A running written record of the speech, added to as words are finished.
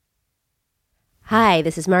Hi,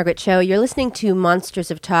 this is Margaret Cho. You're listening to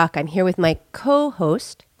Monsters of Talk. I'm here with my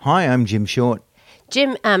co-host. Hi, I'm Jim Short.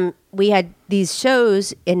 Jim, we had these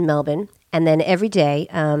shows in Melbourne, and then every day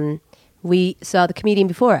we saw the comedian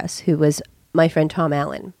before us, who was my friend Tom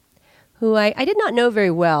Allen, who I did not know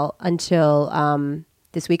very well until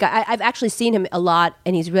this week. I've actually seen him a lot,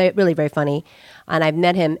 and he's really very funny. And I've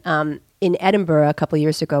met him in Edinburgh a couple of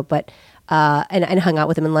years ago, but and hung out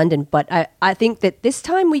with him in London. But I think that this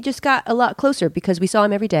time we just got a lot closer because we saw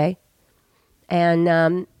him every day.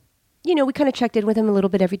 And, we kind of checked in with him a little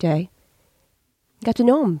bit every day. Got to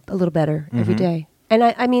know him a little better every day. And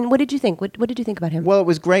I mean, what did you think? What did you think about him? Well, it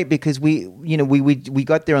was great because we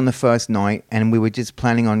got there on the first night and we were just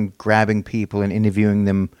planning on grabbing people and interviewing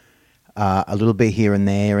them a little bit here and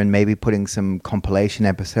there and maybe putting some compilation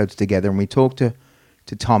episodes together. And we talked to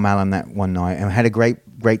Tom Allen that one night and had a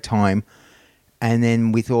great time. And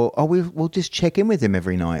then we thought, we'll just check in with him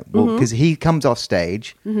every night. Because he comes off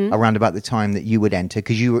stage around about the time that you would enter,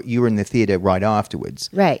 because you were in the theater right afterwards.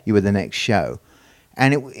 Right. You were the next show.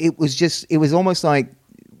 And it was almost like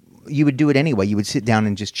you would do it anyway. You would sit down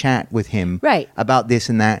and just chat with him about this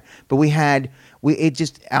and that. But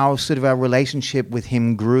our relationship with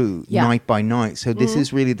him grew night by night. So this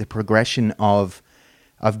is really the progression of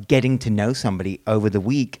getting to know somebody over the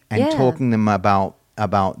week and talking to them about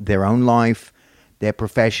their own life, their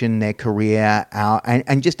profession, their career,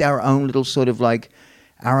 and just our own little sort of like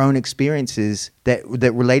our own experiences that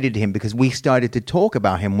related to him, because we started to talk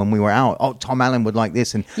about him when we were out. Oh, Tom Allen would like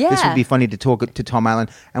this, and this would be funny to talk to Tom Allen.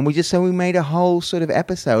 And we made a whole sort of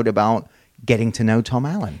episode about getting to know Tom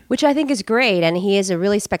Allen. Which I think is great. And he is a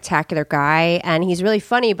really spectacular guy, and he's really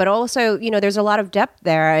funny, but also, there's a lot of depth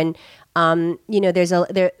there. And,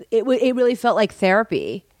 it really felt like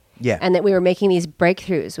therapy. Yeah. And that we were making these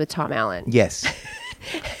breakthroughs with Tom Allen. Yes.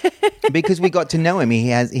 Because we got to know him. He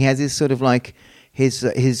has this sort of like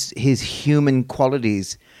his human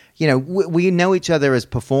qualities. We know each other as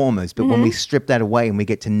performers, but when we strip that away and we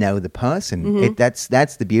get to know the person, that's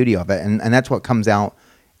the beauty of it. And that's what comes out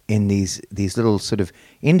in these little sort of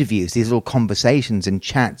interviews, these little conversations and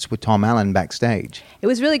chats with Tom Allen backstage. It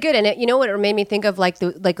was really good. And what it made me think of, like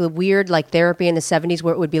the weird like therapy in the 70s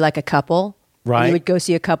where it would be like a couple. Right. You would go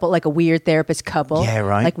see a couple, like a weird therapist couple. Yeah,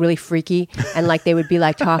 right. Like really freaky. And like they would be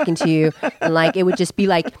like talking to you. And like it would just be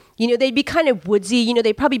like, they'd be kind of woodsy.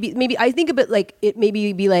 They'd probably be, maybe, I think of it like, it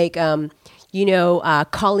maybe be like,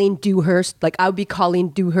 Colleen Dewhurst. Like I would be Colleen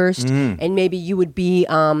Dewhurst. And maybe you would be,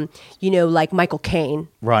 like Michael Caine.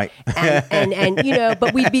 Right. And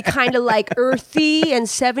but we'd be kind of like earthy and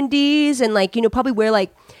 70s and like, probably wear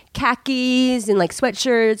like khakis and like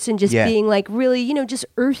sweatshirts and just being like really, just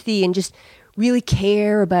earthy and just really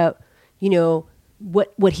care about,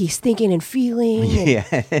 what he's thinking and feeling. Yeah.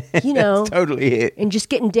 And, That's totally it. And just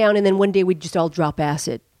getting down, and then one day we'd just all drop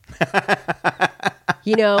acid.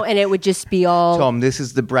 And it would just be all... Tom, this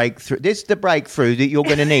is the breakthrough. This is the breakthrough that you're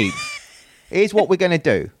going to need. Here's what we're going to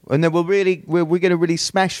do. And then we're going to really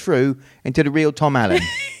smash through into the real Tom Allen.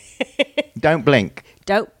 Don't blink.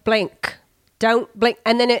 Don't blink. Don't blink.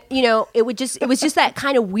 And then it was just that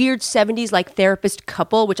kind of weird 70s like therapist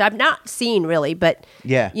couple, which I've not seen really, but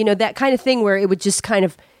that kind of thing where it would just kind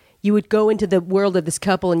of, you would go into the world of this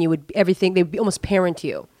couple and they would almost parent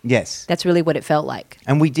you. Yes. That's really what it felt like.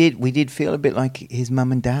 And we did feel a bit like his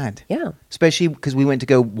mum and dad. Yeah. Especially because we went to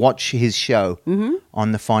go watch his show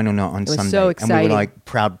on the final night on Sunday. So exciting. And we were like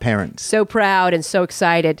proud parents. So proud and so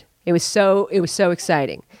excited. It was so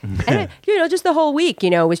exciting. And just the whole week,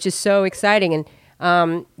 was just so exciting. And,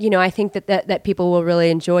 I think that people will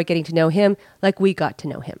really enjoy getting to know him like we got to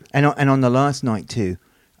know him. And on the last night too,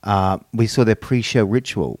 we saw their pre-show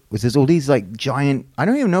ritual, which is all these like giant, I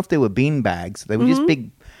don't even know if they were bean bags. They were just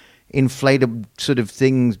big inflated sort of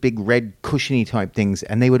things, big red cushiony type things.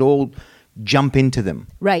 And they would all jump into them.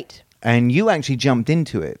 Right. And you actually jumped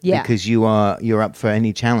into it because you're up for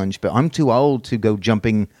any challenge. But I'm too old to go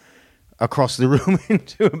jumping across the room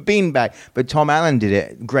into a beanbag. But Tom Allen did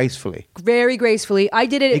it gracefully. Very gracefully. I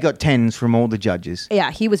did it. He got 10s from all the judges.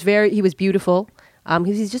 Yeah, he was beautiful.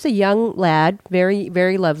 He's just a young lad, very,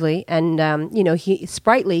 very lovely. And, he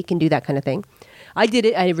sprightly, can do that kind of thing. I did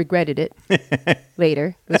it. I regretted it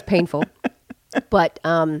later. It was painful. But,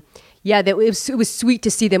 it was sweet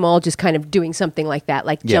to see them all just kind of doing something like that,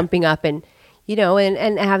 like jumping up and,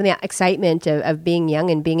 and having that excitement of being young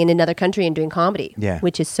and being in another country and doing comedy,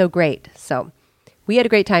 which is so great. So we had a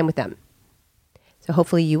great time with them. So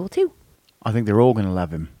hopefully you will too. I think they're all going to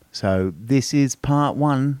love him. So this is part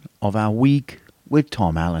 1 of our week with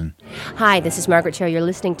Tom Allen. Hi, this is Margaret Cho. You're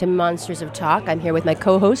listening to Monsters of Talk. I'm here with my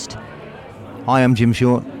co-host. Hi, I'm Jim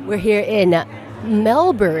Short. We're here in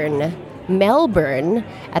Melbourne. Melbourne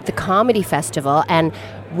at the Comedy Festival, and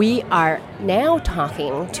we are now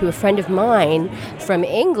talking to a friend of mine from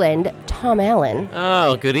England, Tom Allen.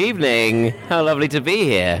 Oh, good evening. How lovely to be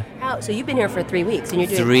here. So you've been here for 3 weeks, and you're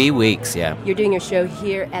doing 3 weeks, yeah. You're doing your show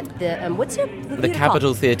here at the what's the The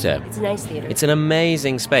Capitol Theatre. It's a nice theatre. It's an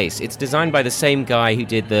amazing space. It's designed by the same guy who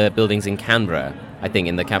did the buildings in Canberra, I think,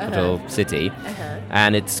 in the capital city,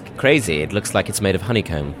 and it's crazy. It looks like it's made of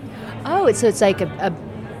honeycomb. Oh, so it's like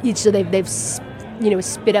so they've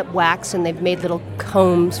spit up wax and they've made little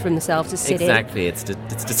combs for themselves to sit Exactly. It's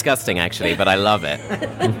disgusting, actually, but I love it.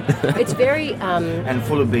 in. It's very And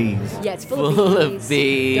full of bees. yeah, it's full of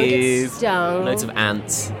bees. Don't get stung. Loads of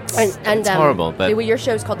ants. And it's horrible, but your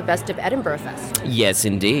show is called the Best of Edinburgh Fest. yes,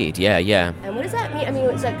 indeed. Yeah. And what does that mean? I mean,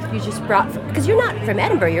 is that you just brought because you're not from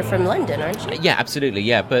Edinburgh, you're from London, aren't you? Yeah, absolutely.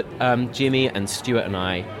 Yeah, but Jimmy and Stuart and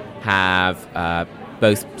I have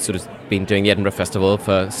both sort of been doing the Edinburgh Festival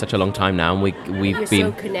for such a long time now, and we've You're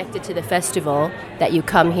been so connected to the festival that you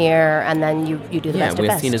come here and then you do the Best of we're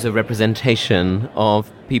Fest. seen as a representation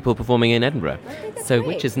of people performing in Edinburgh. I think that's So great.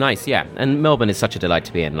 which is nice, yeah. And Melbourne is such a delight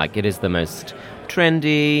to be in. Like, it is the most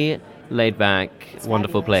trendy, laid back,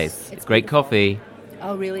 wonderful fabulous. place. It's Great beautiful. coffee.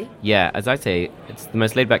 Oh, really? Yeah, as I say, it's the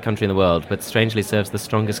most laid back country in the world, but strangely serves the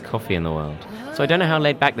strongest coffee in the world. So I don't know how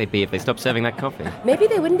laid back they'd be if they stopped serving that coffee. Maybe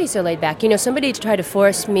they wouldn't be so laid back. You know, somebody tried to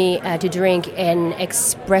force me to drink an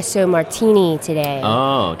espresso martini today.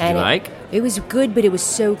 Oh, do you And like? It was good, but it was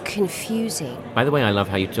so confusing. By the way, I love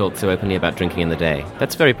how you talk so openly about drinking in the day.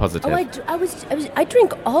 That's very positive. Oh, I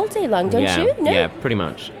drink all day long, don't yeah, you? No. Yeah, pretty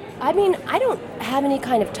much. I mean, I don't have any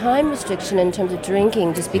kind of time restriction in terms of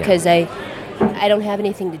drinking just because I don't have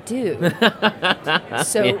anything to do.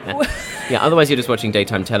 So Yeah, otherwise you're just watching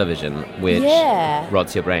daytime television, which Yeah.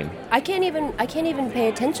 rots your brain. I can't even pay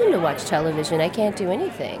attention to watch television. I can't do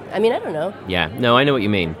anything. I mean, I don't know. Yeah, no, I know what you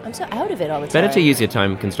mean. I'm so out of it all the time. Better to use your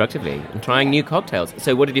time constructively and trying new cocktails.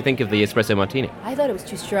 So what did you think of the espresso martini? I thought it was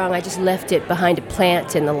too strong. I just left it behind a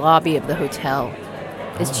plant in the lobby of the hotel.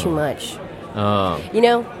 It's too much. Oh, You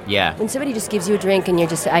know, yeah. when somebody just gives you a drink and you're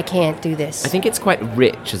just, I can't do this. I think it's quite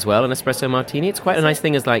rich as well, an espresso martini. It's quite a nice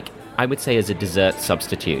thing as, like, I would say as a dessert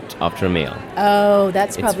substitute after a meal. Oh,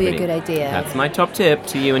 that's It's probably a pretty- good idea. That's my top tip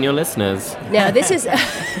to you and your listeners. Now, this is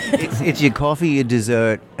It's your coffee, your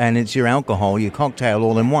dessert, and it's your alcohol, your cocktail,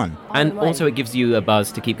 all in one. And in one. also it gives you a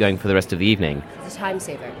buzz to keep going for the rest of the evening. a time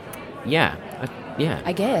saver, Yeah, yeah.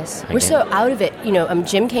 I guess. I We're guess. so out of it. You know,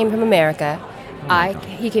 Jim came from America.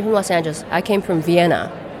 He came from Los Angeles. I came from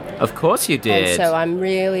Vienna. Of course you did. And so I'm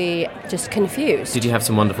really just confused. Did you have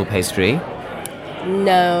some wonderful pastry?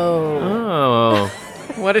 No. Oh,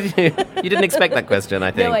 what did you? You didn't expect that question,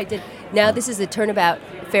 I think. No, I did. Now this is the turnabout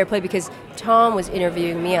fair play because Tom was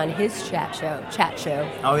interviewing me on his chat show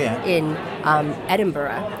Oh, yeah. in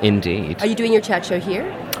Edinburgh. Indeed. Are you doing your chat show here?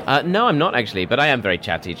 No, I'm not actually, but I am very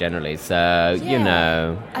chatty generally. So you Yeah.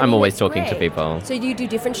 know, I I'm mean, always it's talking to great. people. So do you do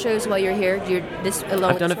different shows while you're here?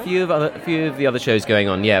 I've done a few of the other shows going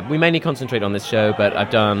on. Yeah, we mainly concentrate on this show, but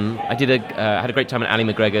had a great time at Ali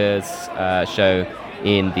McGregor's show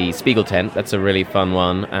in the Spiegel tent. That's a really fun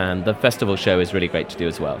one, and the festival show is really great to do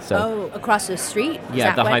as well. So Oh, across the street? Is yeah,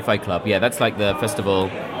 that the what- Hi-Fi Club. Yeah, that's like the festival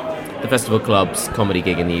club's comedy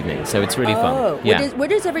gig in the evening. So it's really Oh, fun. Yeah. Where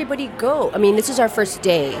does everybody go? I mean, this is our first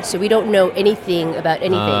day, so we don't know anything about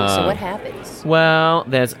anything. So Ah. what happens? Well,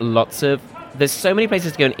 there's so many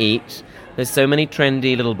places to go and eat. There's so many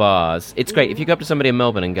trendy little bars. It's great if you go up to somebody in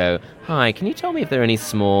Melbourne and go, "Hi, can you tell me if there are any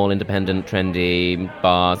small, independent, trendy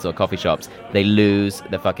bars or coffee shops?" They lose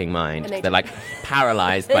their fucking mind. And they- They're like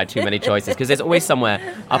paralyzed by too many choices because there's always somewhere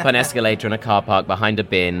up an escalator in a car park behind a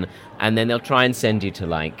bin, and then they'll try and send you to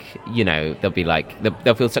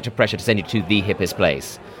they'll feel such a pressure to send you to the hippest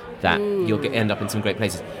place that you'll end up in some great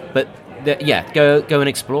places. But go and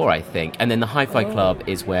explore, I think. And then the Hi-Fi Club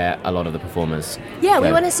is where a lot of the performers Yeah, we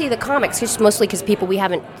go. want to see the comics, just mostly because people we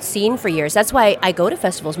haven't seen for years. That's why I go to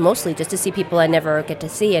festivals mostly, just to see people I never get to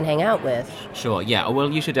see and hang out with. Sure, yeah.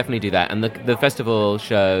 Well, you should definitely do that. And the festival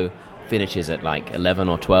show finishes at like 11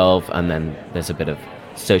 or 12, and then there's a bit of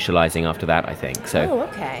socializing after that, I think. So Oh,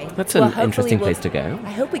 okay. that's an hopefully interesting place to go.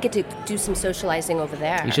 I hope we get to do some socializing over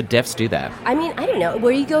there. You should defs do that. I mean, I don't know.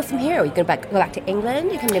 Where do you go from here? Are you going to go back to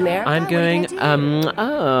England? You come to America? I'm What are you going.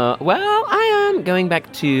 gonna do? I am going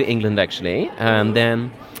back to England actually, and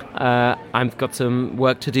then I've got some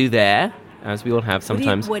work to do there, as we all have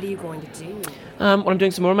sometimes. What are you going to do? Well, I'm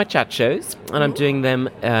doing some more of my chat shows, and I'm doing them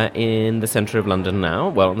in the centre of London now.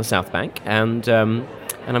 Well, on the South Bank, and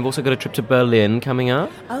I've also got a trip to Berlin coming up.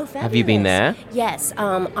 Oh, fabulous. Have you been there? Yes.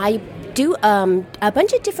 do a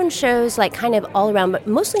bunch of different shows, like kind of all around, but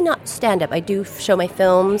mostly not stand-up. I do show my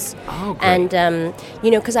films. Oh, great. And,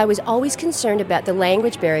 because I was always concerned about the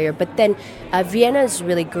language barrier, but then Vienna is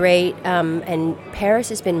really great, and Paris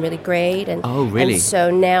has been really great. And, Oh, really? And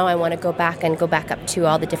so now I want to go back up to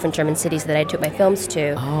all the different German cities that I took my films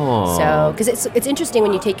to. Oh. So, because it's interesting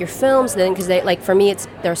when you take your films, then, because they, like, for me,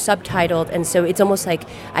 they're subtitled, and so it's almost like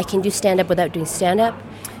I can do stand-up without doing stand-up.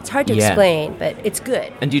 It's hard to explain, but it's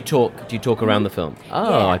good. And do you talk around the film? Oh,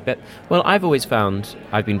 Yeah. I bet. Well, I've always found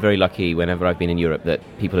I've been very lucky whenever I've been in Europe that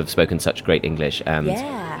people have spoken such great English and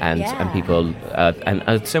people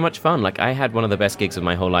and so much fun. Like I had one of the best gigs of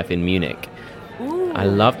my whole life in Munich. Ooh. I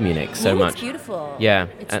love Munich so Munich's much. beautiful. Yeah,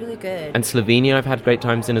 It's really good. And Slovenia, I've had great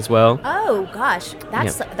times in as well. Oh gosh,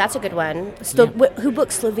 that's a good one. Who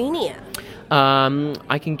booked Slovenia?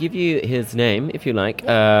 I can give you his name if you like.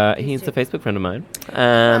 He's a Facebook friend of mine.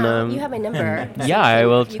 And, You have my number. yeah, I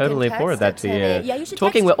will You can totally text forward that it to me. you. Yeah, you should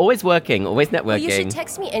Talking, text- we're always working, always networking. Well, you should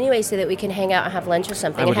text me anyway so that we can hang out and have lunch or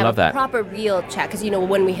something. I would and have love that. a proper real chat. Because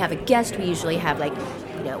when we have a guest, we usually have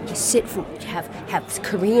we sit have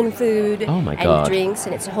Korean food Oh, my and God. drinks,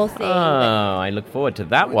 and it's a whole thing. Oh, I look forward to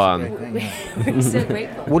that one. We're so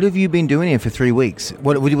grateful. What have you been doing here for 3 weeks?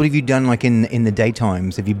 What have you done like in the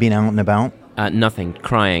daytimes? Have you been out and about? Nothing.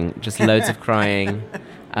 Crying. Just loads of crying.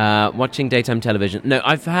 Watching daytime television. No,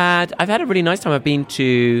 I've had a really nice time. I've been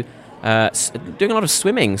to doing a lot of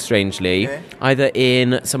swimming, strangely, either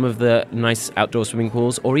in some of the nice outdoor swimming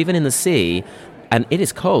pools or even in the sea. And it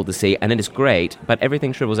is cold, the sea, and it is great, but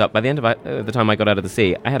everything shrivels up. By the end of the time I got out of the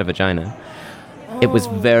sea, I had a vagina. It was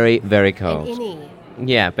very, very cold. An innie.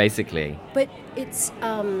 Yeah, basically. But it's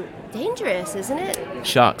dangerous, isn't it?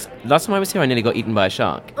 Sharks. Last time I was here, I nearly got eaten by a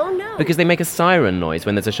shark. Oh no. Because they make a siren noise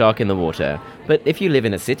when there's a shark in the water. But if you live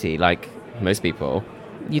in a city, like most people,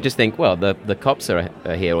 you just think, well, the cops are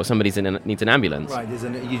here or somebody needs an ambulance. Right.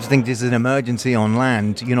 You just think this is an emergency on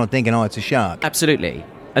land. You're not thinking, oh, it's a shark. Absolutely.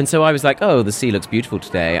 And so I was like, oh, the sea looks beautiful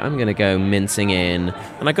today. I'm going to go mincing in.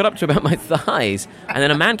 And I got up to about my thighs. And then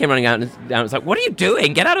a man came running out and was like, what are you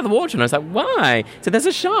doing? Get out of the water. And I was like, why? So there's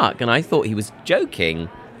a shark. And I thought he was joking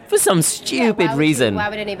for some stupid reason. Why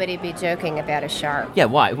would anybody be joking about a shark? Yeah,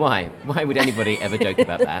 why? Why would anybody ever joke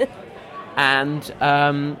about that?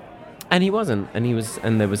 And he wasn't.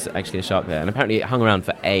 And there was actually a shark there. And apparently it hung around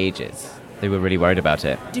for ages. They were really worried about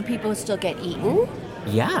it. Do people still get eaten?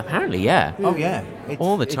 Yeah, apparently, yeah. Oh yeah,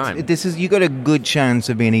 All the time. You got a good chance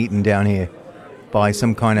of being eaten down here by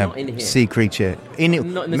some kind Not in of here. sea creature. Not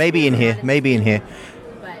in this Maybe in room. here. Maybe in here.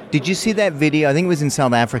 Did you see that video? I think it was in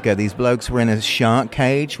South Africa. These blokes were in a shark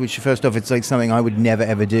cage, which first off, it's like something I would never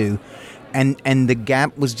ever do, and the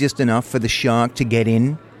gap was just enough for the shark to get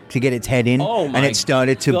in. To get its head in, Oh my and it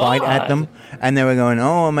started to bite at them, and they were going,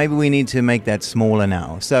 "Oh, maybe we need to make that smaller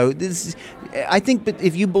now." So I think, but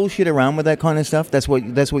if you bullshit around with that kind of stuff, that's what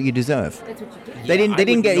you deserve. That's what you get. They didn't I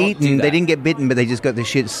would get not eaten. do They that. didn't get bitten, but they just got the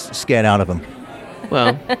shit scared out of them.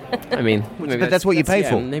 Well, I mean, maybe But that's what you pay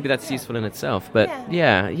for. Maybe that's useful in itself. But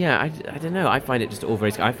yeah, I don't know. I find it just all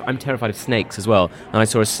very scary. I'm terrified of snakes as well. And I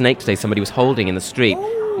saw a snake today somebody was holding in the street.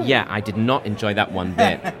 Yeah, I did not enjoy that one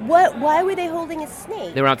bit. Why were they holding a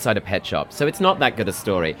snake? They were outside a pet shop, so it's not that good a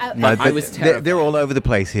story. No, But I was they're terrified. all over the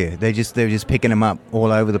place here. They're just picking them up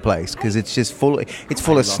all over the place because it's just full. It's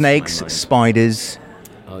full of lost my snakes, mind. spiders.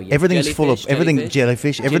 Oh, yeah. Everything's full of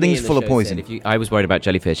jellyfish. Jimmy Everything's in the full of show poison. said, I was worried about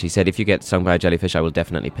jellyfish. He said, if you get stung by a jellyfish, I will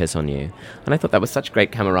definitely piss on you. And I thought that was such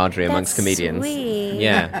great camaraderie amongst That's comedians. sweet.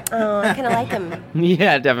 Yeah. Oh, I kind of like him.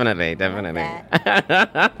 Yeah, definitely.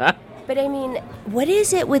 But I mean, what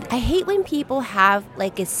is it with? I hate when people have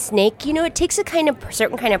like a snake. You know, it takes a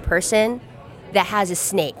certain kind of person that has a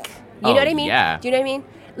snake. You know what I mean? Yeah. Do you know what I mean?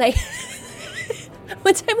 Like.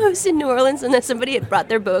 One time I was in New Orleans and then somebody had brought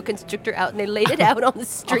their boa constrictor out and they laid it out on the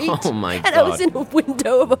street. Oh, my And I was God. in a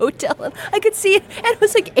window of a hotel and I could see it and it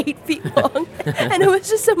was like 8 feet long. And it was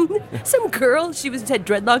just some girl. She had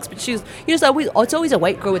dreadlocks, but she was, it's always a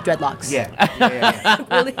white girl with dreadlocks. Yeah.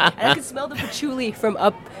 Really, and I could smell the patchouli from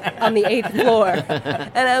up on the 8th floor.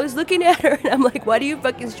 And I was looking at her and I'm like, why do you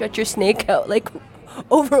fucking stretch your snake out like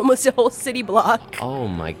over almost a whole city block? Oh,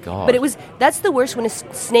 my God. But that's the worst when a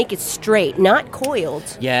snake is straight, not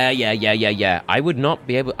coiled. Yeah. I would not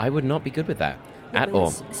be good with that at When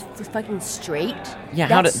all. it's fucking straight. Yeah,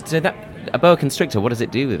 That's- a boa constrictor, what does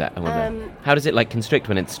it do with that? I wonder. How does it like constrict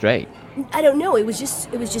when it's straight? I don't know. It was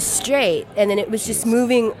just straight, and then it was just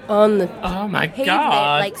moving on the Oh my pavement,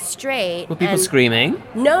 God. like straight. Were people and screaming?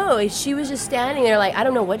 No, she was just standing there, like I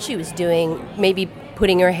don't know what she was doing. Maybe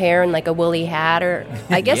putting her hair in like a woolly hat, or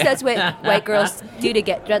I guess Yeah. that's what white girls do to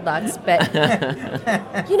get dreadlocks. But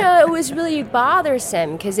it was really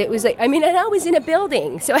bothersome because it was like and I was in a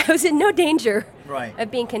building, so I was in no danger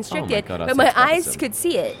of being constricted. God, but that's my eyes bothersome. could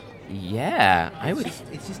see it. Yeah, I would.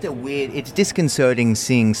 It's just it's disconcerting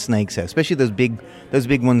seeing snakes out, especially those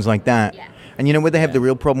big ones like that. Yeah. And where they have the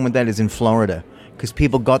real problem with that is in Florida, because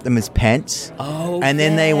people got them as pets. Oh, and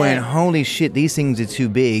then they yeah. went, holy shit, these things are too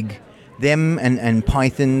big. Them and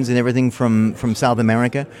pythons and everything from South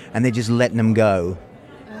America, and they're just letting them go.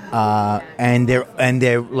 And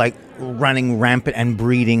they're like running rampant and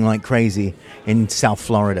breeding like crazy in South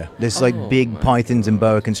Florida. There's like big pythons and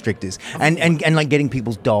boa constrictors, and like getting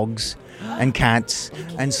people's dogs and cats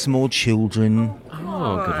and small children.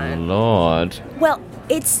 Oh, good Lord. Well,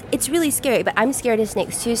 it's really scary, but I'm scared of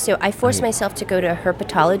snakes too, so I forced myself to go to a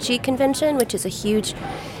herpetology convention, which is a huge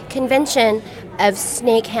convention of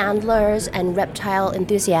snake handlers and reptile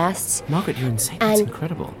enthusiasts. Margaret, you're insane. That's And-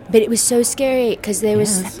 incredible. But it was so scary because there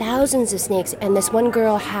was Yes. thousands of snakes, and this one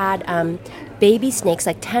girl had baby snakes,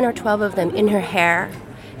 like 10 or 12 of them, in her hair,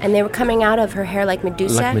 and they were coming out of her hair like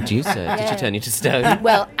Medusa. Like Medusa. Did she turn you to stone?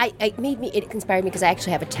 Well, it inspired me because I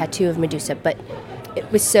actually have a tattoo of Medusa, but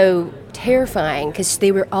it was so terrifying because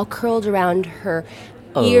they were all curled around her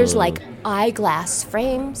ears like eyeglass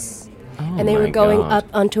frames. And they my were going God. up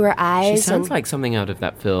onto her She eyes. sounds and, like something out of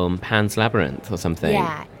that film Pan's Labyrinth or something.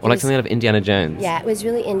 Yeah, Or like it something out of Indiana Jones. yeah, it was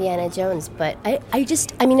really Indiana Jones. But I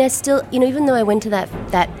still, even though I went to that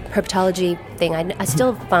herpetology thing, I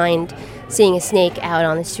still find seeing a snake out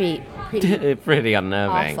on the street pretty Pretty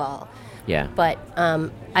unnerving. awful. Yeah. But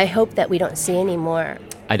I hope that we don't see any more.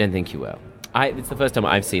 I don't think you will. It's the first time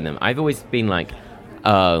I've seen them. I've always been like,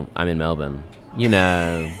 oh, I'm in Melbourne.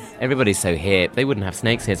 Everybody's so hip. They wouldn't have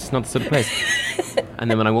snakes here. It's just not the sort of place.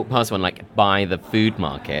 And then when I walk past one, like, by the food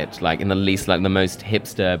market, like, in the least, like, the most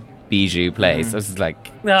hipster bijou place, I was just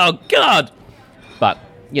like, oh, God! But,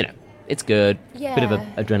 it's good. Yeah. Bit of a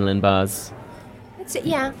adrenaline buzz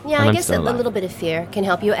Yeah. And I I'm guess a still alive. little bit of fear can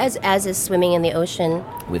help you, as is swimming in the ocean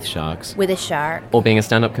with sharks. with a shark. Or being a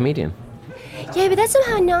stand-up comedian. Yeah, but that's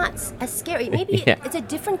somehow not as scary. Maybe Yeah. it's a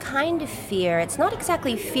different kind of fear. It's not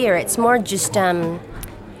exactly fear. It's more just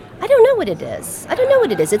I don't know what it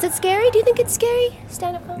is. Is it scary? Do you think it's scary?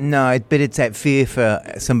 Stand-up comedy? No, but it's that fear for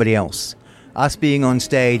somebody else. Us being on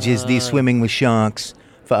stage is the swimming with sharks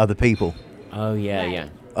for other people. Oh, yeah.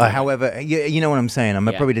 However, you know what I'm saying. I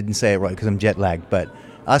Yeah. probably didn't say it right because I'm jet lagged, but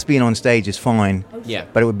us being on stage is fine. Yeah.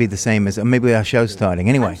 But it would be the same as maybe our show's starting.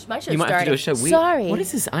 Anyway, My show's You might have to do a show. Sorry. What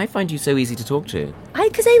is this? I find you so easy to talk to.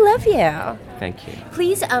 Because I love you. Thank you.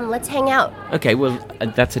 Please, let's hang out. Okay, well,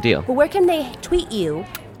 that's a deal. Well, where can they tweet you?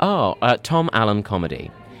 Oh, Tom Allen Comedy.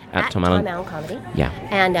 At Tom Allen. Comedy. Yeah.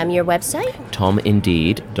 And your website?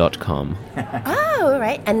 TomIndeed.com. Oh, all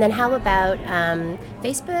right. And then how about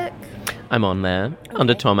Facebook? I'm on there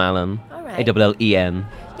under Tom Allen. All right. ALLEN.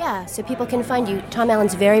 Yeah, so people can find you. Tom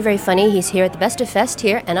Allen's very, very funny. He's here at the Best of Fest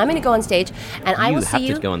here, and I'm going to go on stage, and I will see You you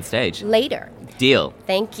have to go on stage. later. Deal.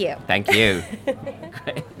 Thank you. Thank you.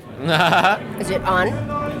 Is it on?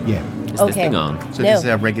 yeah. Is this thing on? So No. this is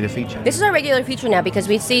our regular feature. This is our regular feature now because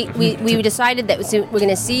we decided that we're going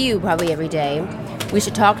to see you probably every day. We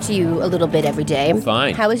should talk to you a little bit every day.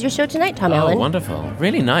 Fine. How was your show tonight, Tom Oh, Allen? wonderful.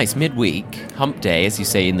 Really nice. Midweek. Hump day, as you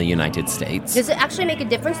say in the United States. Does it actually make a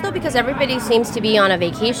difference though? Because everybody seems to be on a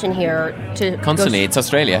vacation here to Constantly. It's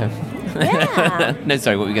Australia. Yeah. No,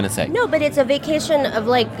 sorry, what were you going to say? No, but it's a vacation of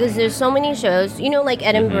because there's so many shows. Like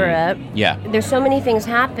Edinburgh. Yeah. There's so many things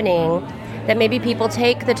happening that maybe people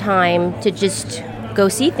take the time to just go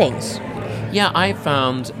see things. Yeah, I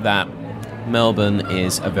found that Melbourne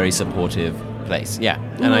is a very supportive place. Yeah.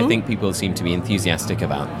 And I think people seem to be enthusiastic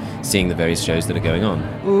about seeing the various shows that are going on.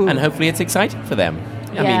 And hopefully it's exciting for them.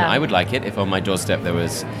 I mean, Yeah. I would like it if on my doorstep there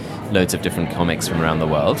was loads of different comics from around the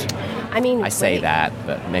world. I say wait. that,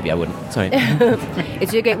 but maybe I wouldn't. Sorry.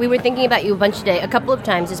 It's really great. We were thinking about you a couple of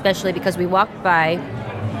times, especially because we walked by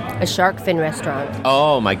a shark fin restaurant,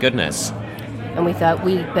 Oh, my goodness. and we thought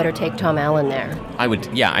we'd better take Tom Allen there.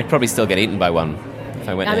 I'd probably still get eaten by one if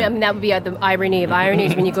I went there. That would be the irony of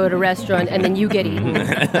ironies when you go to a restaurant and then you get eaten.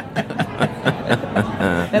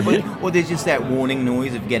 Or there's just that warning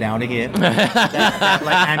noise of get out of here. that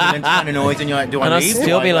like ambulance kind of noise, and you're like, do And I I'll leave?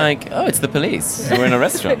 still be like, oh, it's the police. We're in a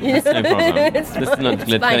restaurant. It's no problem. This is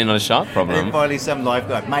clearly not a shark And then problem. finally some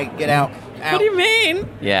lifeguard, mate, get out. What do you mean?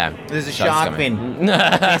 Yeah. There's a Shark's shark coming.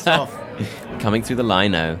 fin. Piss off. Coming through the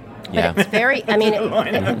lino. Yeah. But it's very, I mean,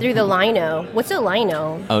 through the lino. What's a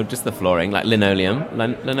lino? Oh, just the flooring, like linoleum.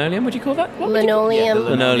 Linoleum, would you call that? Linoleum.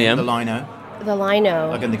 Linoleum. The lino. The lino.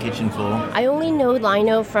 Like on the kitchen floor. I only know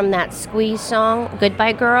lino from that Squeeze song,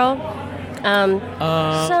 Goodbye Girl.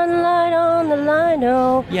 Sunlight on the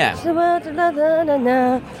lino. Yeah. Her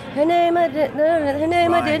name I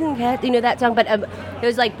didn't catch. You know that song? But it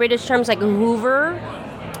was like British terms like Hoover.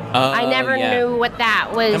 I never knew what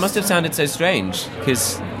that was. It must have sounded so strange,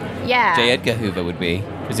 because Yeah. J. Edgar Hoover would be,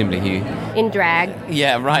 presumably he... In drag.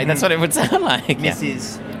 Yeah, right, that's what it would sound like. Yeah.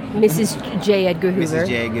 Mrs. J. Edgar Hoover. Mrs.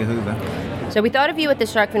 J. Edgar Hoover. So we thought of you at the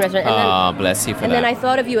Shark Fin restaurant. And then, Bless you for and that. then I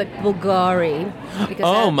thought of you at Bulgari.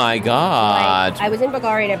 Oh my God. I was in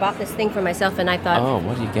Bulgari and I bought this thing for myself and I thought, Oh,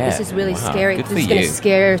 what do you get? this is really Wow, scary. good This for is going you. to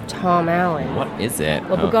scare Tom Allen. What is it?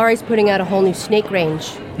 Well, Bulgari's putting out a whole new snake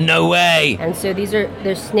range. No way! And so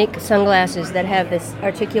they're snake sunglasses that have this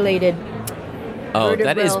articulated Oh,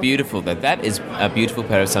 that is vertebral- beautiful, though. That is a beautiful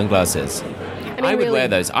pair of sunglasses. mean, I would really. wear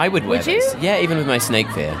those. I would wear Would you? those. Yeah, even with my snake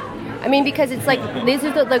fear. I mean, because it's like, this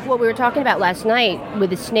is like what we were talking about last night with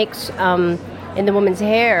the snakes in the woman's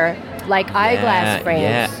hair, like eyeglass frames.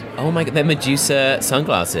 Yeah. Oh my God, they're Medusa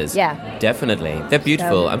sunglasses. Yeah. Definitely. They're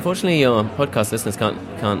beautiful. So- Unfortunately, your podcast listeners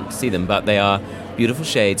can't see them, but they are beautiful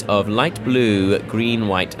shades of light blue, green,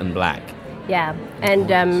 white, and black. Yeah, and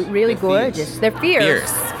really gorgeous. They're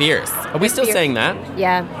fierce. Fierce. Are we still fierce. saying that?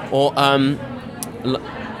 Yeah. Or, I'm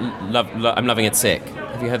loving it sick.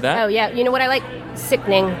 Have you heard that? Oh, yeah. You know what I like?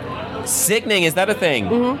 Sickening. Sickening, is that a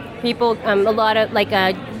thing? People, a lot of, like,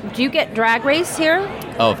 do you get Drag Race here?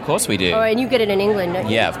 Oh, of course we do. Oh, and you get it in England, don't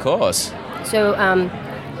you? Yeah, of course. So,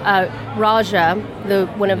 Raja,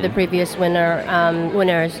 one of the previous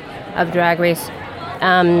winners of Drag Race,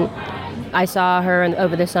 I saw her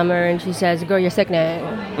over the summer, and she says, "Girl, you're sickening."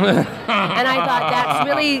 And I thought that's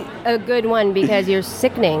really a good one because you're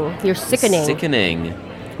sickening. You're sickening. Sickening.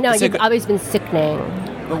 No, So you've good- always been sickening.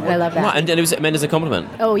 I love that. What, and it was meant as a compliment?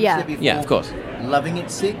 Oh, yeah. Yeah, of course. Loving it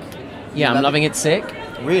sick? Yeah, I'm loving it sick.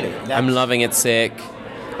 Really? I'm loving it sick.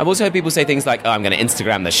 I've also heard people say things like, "Oh, I'm going to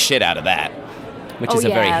Instagram the shit out of that," which Oh, is a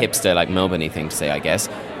very yeah. hipster, like Melbourne-y thing to say, I guess.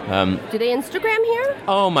 Do they Instagram here?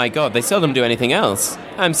 Oh my God, they seldom do anything else.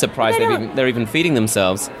 I'm surprised They don't. they're even feeding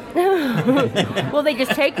themselves. Well, they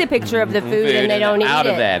just take the picture of the food and they don't eat out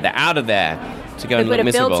it. of there. They're out of there to go They and put look a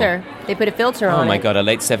miserable. filter. They put a filter Oh on my it. God, a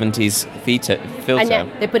late 70s filter.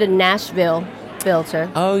 They put a Nashville filter.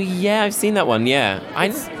 Oh yeah, I've seen that one. Yeah,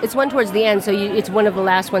 It's one towards the end, so it's one of the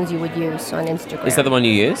last ones you would use on Instagram. is that the one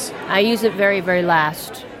you use? I use it very, very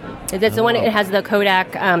last. That's the one. It has the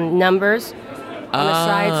Kodak numbers on the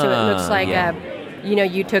side, so it looks like yeah.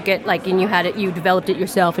 you took it like and you developed it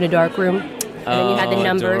yourself in a dark room, and then you had the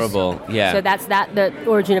numbers. Adorable. Yeah. So that's the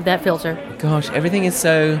origin of that filter. Gosh, everything is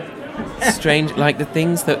so strange. Like the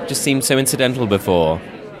things that just seemed so incidental before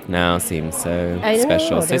now seem so I know,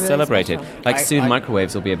 special, so they're really celebrated. special. Like soon, I-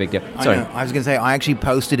 microwaves will be a big deal. I Sorry. know. I was going to say, I actually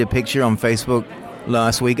posted a picture on Facebook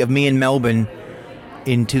last week of me in Melbourne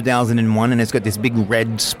in 2001, and it's got this big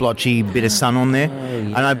red splotchy bit of sun on there.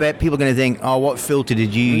 And I bet people are going to think, "Oh, what filter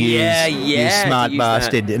did you use, Yeah, you smart use that.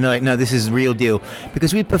 bastard?" And they're like, "No, this is real deal,"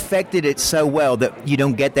 because we perfected it so well that you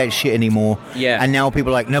don't get that shit anymore. Yeah. And now people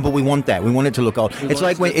are like, "No, but we want that. We want it to look old." want It's it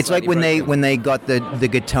like to when look it's like slightly when they got the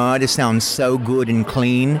guitar to sound so good and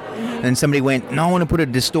clean, and somebody went, "No, I want to put a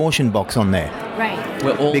distortion box on there." Right.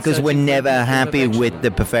 We're all Because we're searching never for happy perfection. with the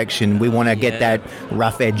perfection. We want to Yeah. get that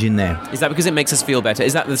rough edge in there. Is that because it makes us feel better?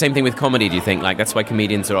 Is that the same thing with comedy, do you think? Like, that's why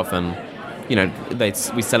comedians are often,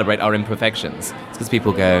 we celebrate our imperfections. It's because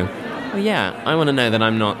people go, "Oh, yeah, I want to know that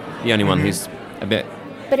I'm not the only one who's a bit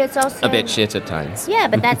But it's also shit at times." Yeah,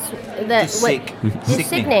 but that's sick. You're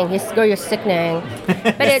sickening. You're sickening.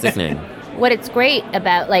 But it's Sickening. what it's great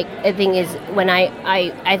about the thing is when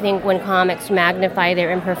I think when comics magnify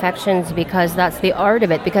their imperfections because that's the art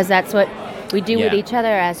of it, because that's what we do with Yeah. each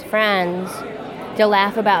other as friends, to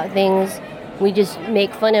laugh about things. We just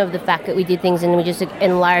make fun of the fact that we did things and we just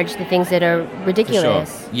enlarge the things that are For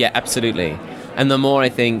ridiculous. sure. Yeah, absolutely. And the more I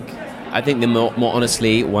think the more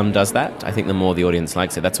honestly one does that, I think the more the audience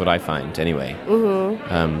likes it. That's what I find anyway.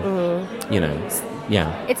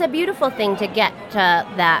 Yeah. It's a beautiful thing to get to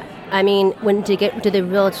that. I mean, when to get to the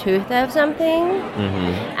real truth of something.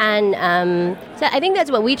 And so I think that's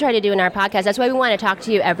what we try to do in our podcast. That's why we want to talk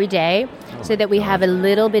to you every day, so that we have a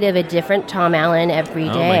little bit of a different Tom Allen every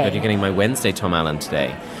day. Oh my God, you're getting my Wednesday Tom Allen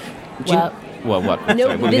today. Do you- Well- well, what? No,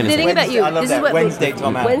 Sorry, what were the you gonna thing say? about you, I love this that. is what Wednesday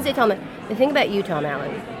Tom Allen. Wednesday Tom Allen. The thing about you, Tom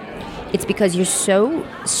Allen, it's because you're so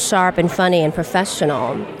sharp and funny and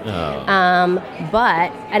professional. Oh.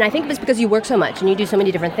 And I think it's because you work so much and you do so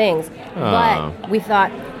many different things. Oh. But we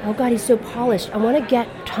thought oh God, he's so polished. I want to get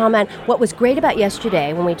Tom Allen. What was great about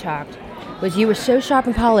yesterday when we talked was you were so sharp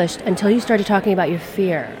and polished until you started talking about your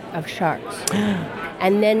fear of sharks.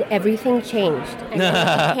 And then everything changed. And then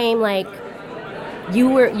it became like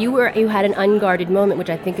you had an unguarded moment, which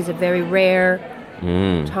I think is a very rare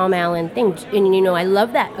Tom Allen thing. And you know, I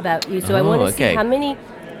love that about you. So I want to see how many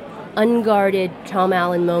unguarded Tom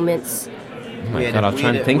Allen moments. Oh my God, I'll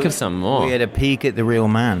try and think of some more. We had a peek at the real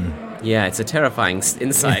man. Yeah, it's a terrifying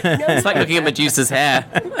insight. It's like looking at Medusa's hair.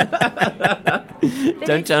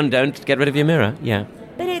 Don't get rid of your mirror. Yeah.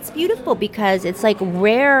 But it's beautiful because it's like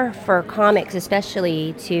rare for comics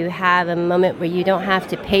especially to have a moment where you don't have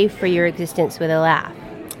to pay for your existence with a laugh.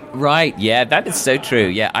 Right, yeah, that is so true.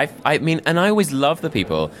 Yeah, I mean, and I always love the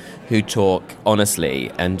people who talk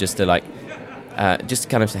honestly and just to like, just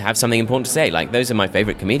kind of have something important to say. Like, those are my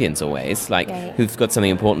favorite comedians always, like, who've got something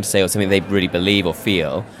important to say or something they really believe or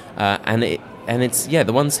feel. And it's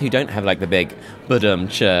the ones who don't have like the big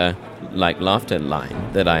badum-cha like laughter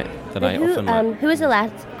line that I often like. Who was the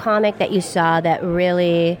last comic that you saw that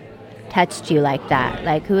really touched you like that?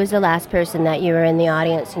 Like, who was the last person that you were in the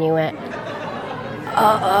audience and you went,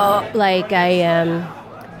 like and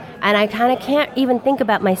I kind of can't even think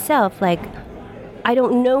about myself. Like, I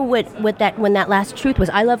don't know what that when that last truth was.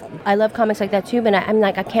 I love comics like that too, but I'm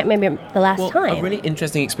like, I can't remember the last time. A really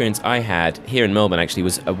interesting experience I had here in Melbourne actually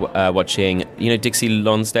was watching, Dixie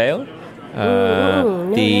Lonsdale,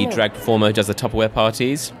 the drag performer who does the Tupperware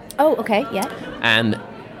parties. Oh, okay, yeah. And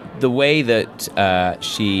the way that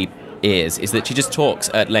she is that she just talks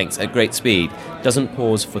at length, at great speed, doesn't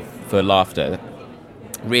pause for laughter,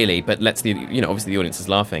 really, but lets obviously the audience is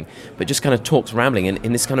laughing, but just kind of talks rambling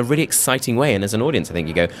in this kind of really exciting way. And as an audience, I think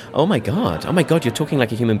you go, oh my God, you're talking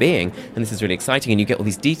like a human being, and this is really exciting, and you get all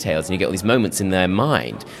these details, and you get all these moments in their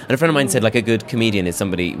mind. And a friend of mine said, like, a good comedian is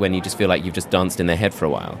somebody when you just feel like you've just danced in their head for a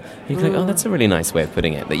while. And you go, oh, that's a really nice way of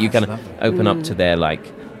putting it, that you kind of open up to their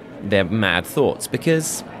mad thoughts,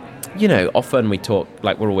 because, often we talk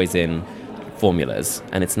like we're always in formulas,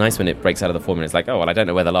 and it's nice when it breaks out of the formula. It's like, oh, well, I don't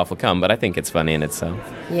know where the laugh will come, but I think it's funny in itself.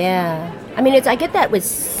 Yeah. I mean, I get that with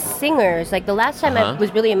singers. Like, the last time I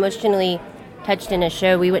was really emotionally touched in a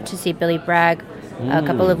show, we went to see Billy Bragg a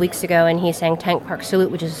couple of weeks ago, and he sang Tank Park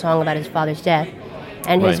Salute, which is a song about his father's death,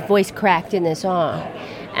 and his voice cracked in the song.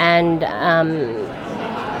 And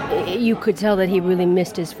you could tell that he really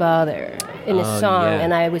missed his father in his song,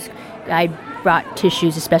 and I brought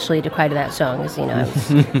tissues especially to cry to that song, because I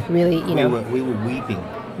was really, we were weeping.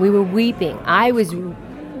 We were weeping. I was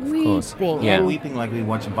weeping. Yeah, weeping like we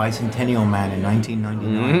watched Bicentennial Man in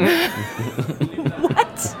 1999.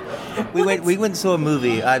 What? We went and saw a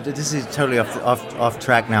movie. This is totally off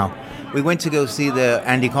track now. We went to go see the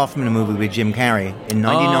Andy Kaufman movie with Jim Carrey in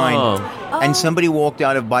 1999. And somebody walked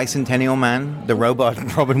out of Bicentennial Man, the robot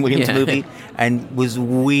Robin Williams movie, and was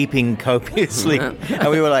weeping copiously. And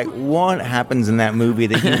we were like, what happens in that movie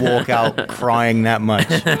that you walk out crying that much?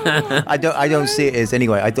 I don't see it as,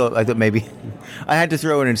 anyway, I thought maybe I had to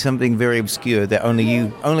throw in something very obscure that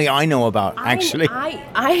only I know about, actually.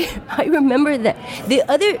 I remember that.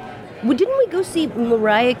 Didn't we go see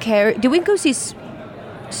Mariah Carey? Did we go see, is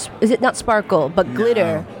it not Sparkle, but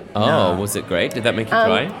Glitter? Oh, was it great? Did that make you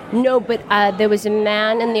cry? No, but there was a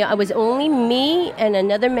man it was only me and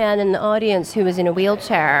another man in the audience who was in a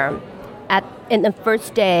wheelchair in the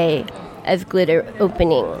first day of Glitter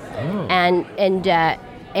opening. Oh.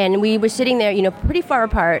 And we were sitting there, pretty far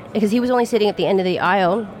apart, because he was only sitting at the end of the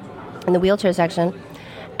aisle in the wheelchair section.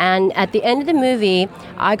 And at the end of the movie,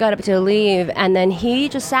 I got up to leave, and then he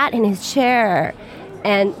just sat in his chair.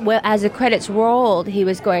 And as the credits rolled, he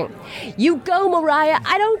was going, "You go, Mariah.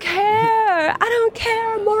 I don't care.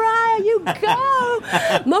 Mariah. You go.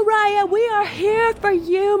 Mariah, we are here for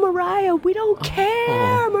you, Mariah. We don't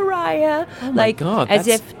care, Mariah." Oh my God. As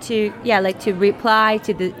if to reply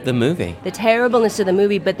to the movie. The terribleness of the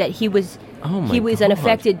movie, but that he was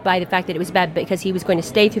unaffected by the fact that it was bad, because he was going to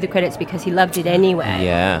stay through the credits because he loved it anyway.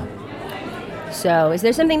 Yeah. So, is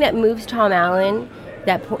there something that moves Tom Allen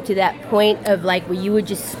to that point of like where you would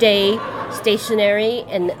just stay stationary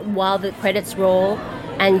and while the credits roll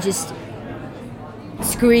and just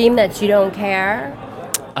scream that you don't care?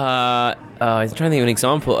 I was trying to think of an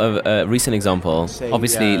example of a recent example.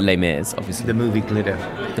 Obviously, Les Mis. Obviously, the movie Glitter.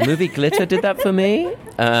 The movie Glitter did that for me.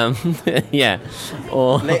 Yeah.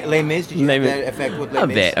 Or Les Mis. Did you have that effect with Les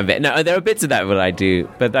Mis? A bit. No, there are bits of that what I do,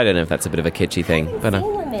 but I don't know if that's a bit of a kitschy thing. I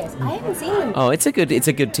haven't seen Les Mis. Oh, it's a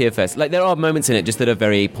good tear fest. Like, there are moments in it just that are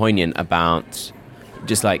very poignant about,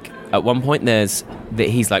 just like at one point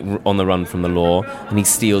he's like on the run from the law, and he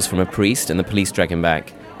steals from a priest, and the police drag him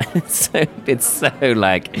back. it's so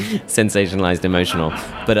like sensationalized, emotional.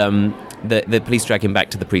 But the police drag him back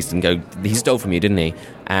to the priest and go, he stole from you, didn't he?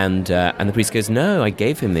 And the priest goes, no, I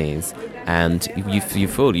gave him these. And you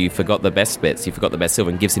fool, you forgot the best bits, you forgot the best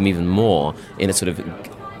silver, and gives him even more in a sort of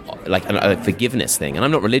like a forgiveness thing. And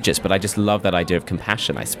I'm not religious, but I just love that idea of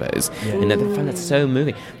compassion, I suppose. And I find that so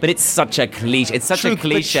moving. But it's such a cliche. It's such a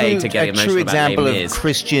cliche to get emotional true about example Les of Mis.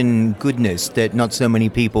 Christian goodness that not so many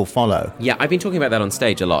people follow. Yeah, I've been talking about that on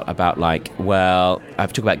stage a lot, about like, well,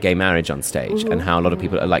 I've talked about gay marriage on stage and how a lot of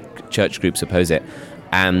people, like church groups, oppose it.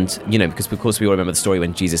 And, you know, because of course we all remember the story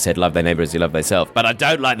when Jesus said, love thy neighbor as you love thyself. But I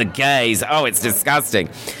don't like the gays. Oh, it's disgusting.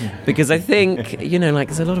 Because I think, you know, like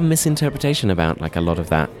there's a lot of misinterpretation about like a lot of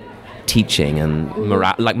that teaching and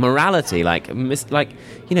morality, you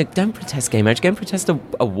know, don't protest gay marriage, go and protest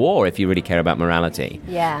a war if you really care about morality.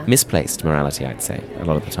 Yeah. Misplaced morality, I'd say, a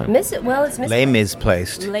lot of the time. It's misplaced. Les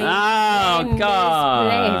misplaced. Oh,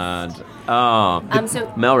 God. Oh,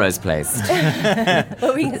 Melrose Place. What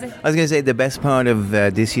were you going to say? I was going to say the best part of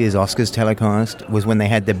this year's Oscars telecast was when they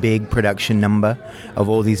had the big production number of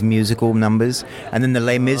all these musical numbers, and then the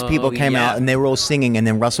Les Mis people came out and they were all singing, and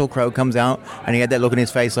then Russell Crowe comes out and he had that look on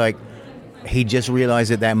his face like he just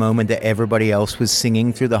realized at that moment that everybody else was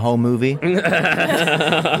singing through the whole movie.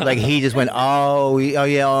 Like he just went, oh yeah,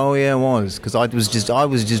 it was, because I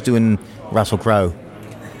was just doing Russell Crowe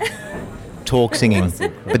talk singing,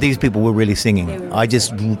 but these people were really singing. I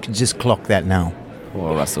just clocked that now.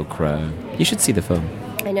 Poor Russell Crowe. You should see the film.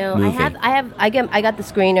 I know. Movie. I got the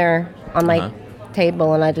screener on my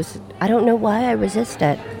table, and I don't know why I resist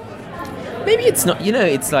it. Maybe it's not, you know,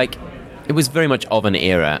 it's like, it was very much of an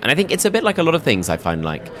era. And I think it's a bit like a lot of things I find,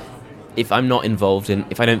 like, if I'm not involved in,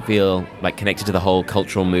 if I don't feel like connected to the whole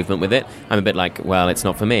cultural movement with it, I'm a bit like, well, it's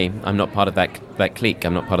not for me. I'm not part of that clique.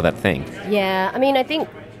 I'm not part of that thing. Yeah, I mean, I think,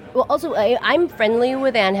 well, also, I'm friendly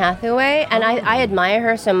with Anne Hathaway, and I admire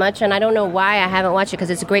her so much, and I don't know why I haven't watched it, because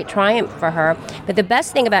it's a great triumph for her. But the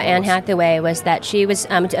best thing about Anne Hathaway was that she was,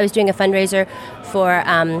 I was doing a fundraiser for,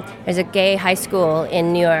 there's a gay high school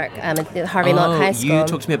in New York, Harvey Milk High School. You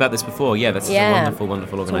talked to me about this before. Yeah, that's a wonderful,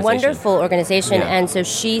 wonderful organization. It's a wonderful organization, and so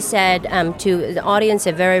she said to the audience,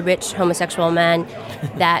 a very rich homosexual man,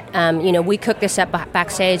 that, you know, we cooked this up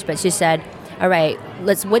backstage, but she said, all right,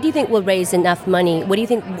 what do you think will raise enough money? What do you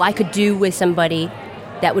think I could do with somebody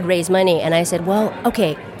that would raise money? And I said, well,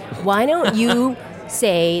 okay, why don't you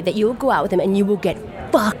say that you will go out with him and you will get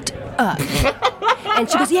fucked up? And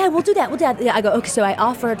she goes, yeah, we'll do that. I go, okay, so I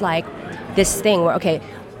offered like this thing where, okay,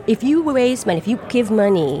 if you raise money, if you give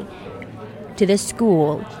money to this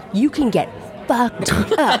school, you can get fucked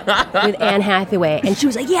up with Anne Hathaway. And she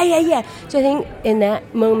was like, yeah. So I think in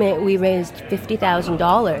that moment we raised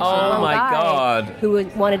 $50,000. Oh my God. Who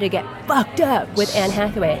wanted to get fucked up with Anne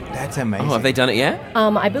Hathaway. That's amazing. Oh, have they done it yet?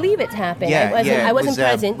 I believe it's happened. I wasn't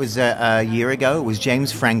present. It was a year ago. It was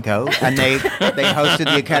James Franco, and they hosted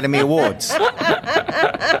the Academy Awards.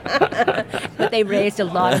 But they raised a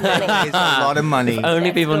lot of money. It's a lot of money. If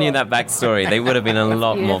only people knew that backstory, they would have been a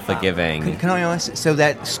lot more forgiving. Can I ask, so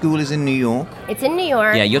that school is in New York? It's in New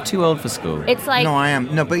York. Yeah, you're too old for school. It's like... No, I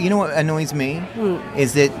am. No, but you know what annoys me?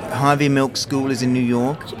 Is that Harvey Milk School is in New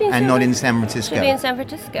York and not in San Francisco. Should be in San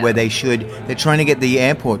Francisco. Where they're trying to get the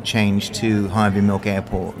airport changed to Harvey Milk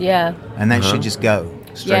Airport. Yeah. And that should just go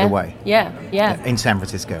straight away. Yeah. In San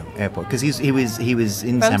Francisco Airport, because he was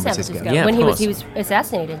in San Francisco. Yeah, when of he was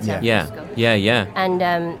assassinated in San Francisco. Yeah.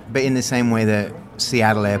 And but in the same way that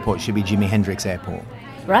Seattle Airport should be Jimi Hendrix Airport.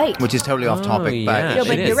 Right. Which is totally off topic, yeah. No,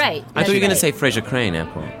 but you're right. I thought you were going to say Fraser Crane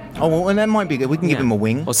Airport. Oh, well, and that might be good. We can give him a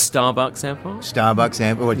wing. Or Starbucks Airport. Starbucks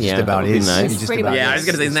Airport, well, just about is. Nice. Just pretty about much. Yeah, I was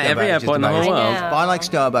going to say, isn't that every airport in the whole world? But I like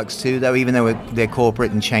Starbucks too, though, even though they're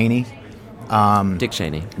corporate and Cheney. Dick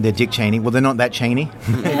Cheney. They're Dick Cheney. Well, they're not that Cheney.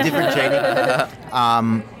 They're different Cheney.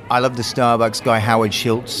 I love the Starbucks guy, Howard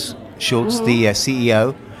Schultz, the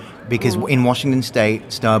CEO, because in Washington State,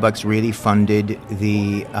 Starbucks really funded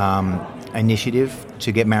the initiative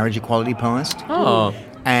to get marriage equality passed. Oh.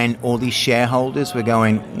 And all these shareholders were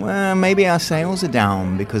going, well, maybe our sales are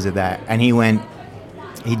down because of that. And he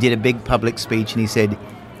did a big public speech, and he said,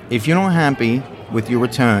 if you're not happy with your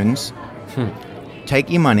returns, take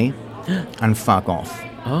your money and fuck off.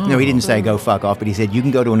 Oh. No, he didn't say go fuck off, but he said you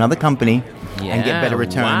can go to another company and get better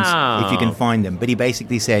returns if you can find them. But he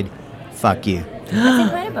basically said, fuck you.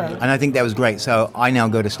 That's incredible. And I think that was great. So I now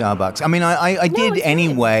go to Starbucks. I mean, I did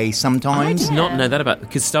anyway I sometimes. did not know that about...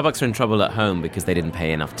 Because Starbucks are in trouble at home because they didn't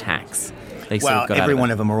pay enough tax. They sort Well, of got every out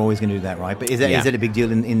one of them are always going to do that, right? But is that a big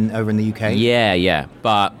deal in over in the UK? Yeah.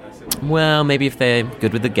 But, well, maybe if they're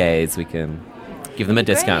good with the gays, we can give them a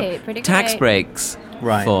discount. Pretty Tax great. breaks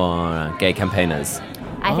Right. for gay campaigners.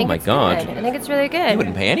 I think my it's God. good. I think it's really good. You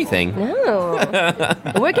wouldn't pay anything. No.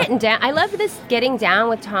 We're getting down. I love this getting down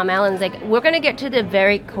with Tom Allen's. Like, we're going to get to the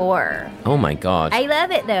very core. Oh my God. I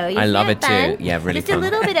love it, though. I love it fun? too. Yeah, really Just fun. a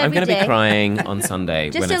little bit every I'm going to day. be crying on Sunday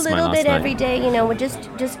Just when a it's my little last bit night. every day, we're just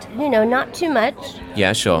not too much.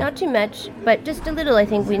 Yeah, sure. Not too much, but just a little. I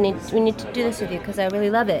think we need to do this with you because I really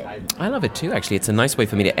love it. I love it too, actually. It's a nice way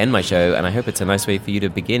for me to end my show, and I hope it's a nice way for you to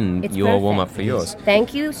begin It's your perfect. warm-up for yours.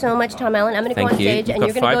 Thank you so much, Tom Allen. I'm going to go Thank on you. stage, You've and got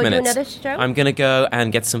you're going to 5 go minutes. do another show. I'm going to go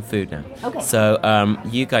and get some food now. Okay. So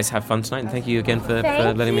you guys have fun tonight, and thank you again for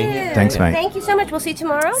letting me here. Thanks, mate. Thank you so much. We'll see you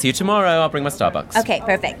tomorrow. See you tomorrow. I'll bring my Starbucks. Okay,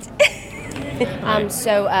 perfect.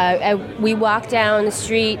 So we walked down the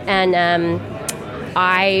street, and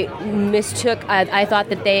I mistook. I thought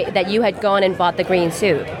that you had gone and bought the green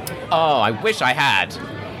suit, Oh, I wish I had.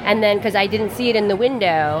 and then because I didn't see it in the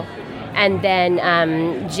window, and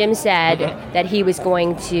then Jim said that he was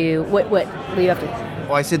going to. What you have to?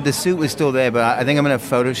 Well, I said the suit was still there, but I think I'm going to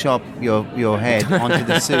Photoshop your head onto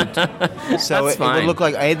the suit. So That's it fine. will look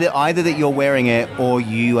like either that you're wearing it or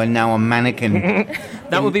you are now a mannequin.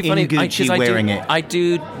 That would be funny. In Gucci wearing it. I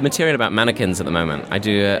do material about mannequins at the moment. I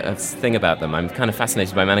do a thing about them. I'm kind of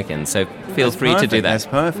fascinated by mannequins, so feel That's free to do perfect, that. That's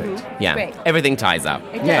perfect. Yeah, Great. everything ties up.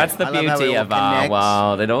 does. That's the I love how beauty it all of our connects.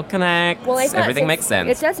 world. It all connects. Well, I thought Everything since- makes sense.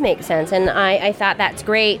 It does make sense, and I thought that's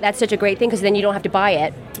great. That's such a great thing because then you don't have to buy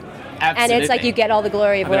it, Absolutely. and it's like you get all the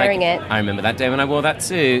glory of I mean, wearing it. I remember that day when I wore that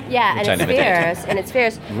suit. Yeah, which and I it's never fierce, and it's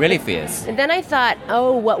fierce. did. Really fierce. And then I thought,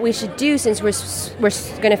 what we should do since we're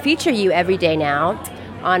going to feature you every day now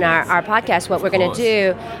on our podcast, what we're going to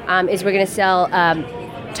do is we're going to sell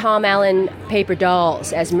Tom Allen paper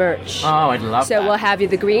dolls as merch. Oh, I'd love So that. we'll have you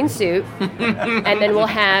the green suit, and then we'll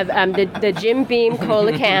have the Jim Beam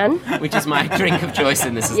cola can, Which is my drink of choice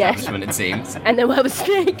in this Yes. establishment, it seems. and then we'll have a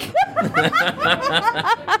snake.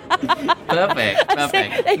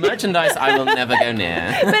 Perfect. Merchandise I will never go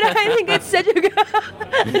near. But I think it's such a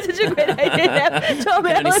great idea to have Tom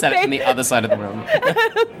I only Allen sell it from the other side of the room.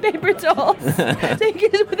 paper dolls. So you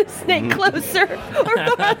can just put the snake closer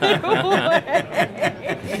or farther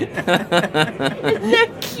away. Isn't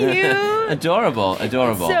that cute? Adorable.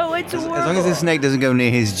 So it's As long as the snake doesn't go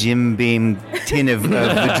near his Jim Beam tin of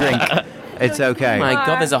the drink, it's okay. My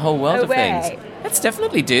God, there's a whole world away. of things. Let's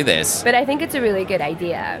definitely do this. But I think it's a really good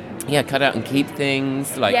idea. Yeah, cut out and keep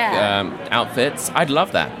things like Yeah. outfits. I'd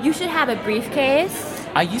love that. You should have a briefcase.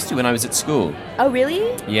 I used to when I was at school. Oh, really?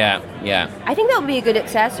 Yeah. I think that would be a good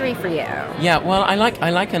accessory for you. Yeah, well, I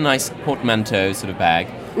like a nice portmanteau sort of bag.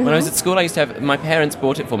 When I was at school, I used to have my parents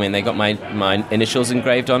bought it for me, and they got my initials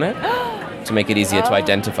engraved on it to make it easier to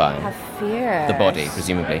identify How fierce. the body,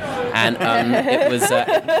 presumably. And it was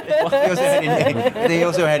They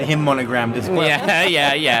also had him monogrammed as well.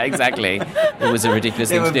 yeah, exactly. It was a ridiculous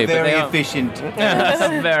They thing were to do, but very they are efficient.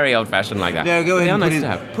 very old-fashioned like that. No, go They ahead are and nice to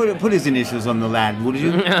have. put his initials on the lad, would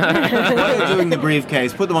you? While you're doing the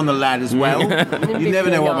briefcase, put them on the lad as well. You never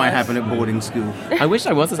know what might happen at boarding school. I wish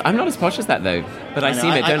I was. I'm not as posh as that though, but I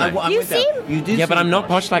seem it, don't I? You with that. seem- You do Yeah, but seem I'm not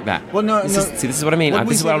posh. posh like that. Well, no, This no. is this is what I mean. What did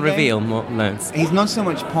we This is what say I'll again? reveal. More, no, He's not so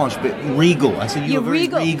much posh, but regal. I said you're You're very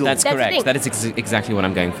regal. regal. that's That's the correct. thing. That is exactly what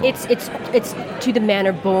I'm going for. It's to the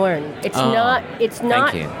manner born. It's Oh, not. It's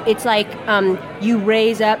not. thank you. It's like you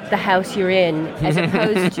raise up the house you're in, as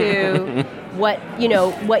opposed to what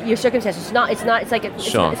your circumstances. It's not. It's not. It's like it's,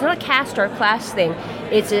 Sure. it's not a caste or a class thing.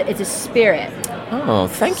 It's a spirit. Oh,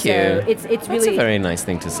 thank you. So it's That's really. a very nice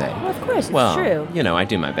thing to say. Well, of course, it's Well, true. I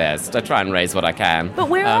do my best. I try and raise what I can. But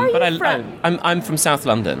where are but you from? I'm from South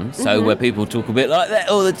London, so where people talk a bit like that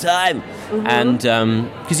all the time. And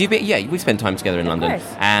because we spent time together in London,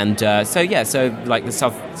 course. and so like the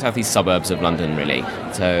southeast suburbs of London, really.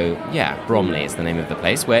 So yeah, Bromley is the name of the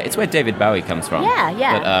place it's where David Bowie comes from.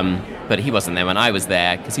 Yeah. But he wasn't there when I was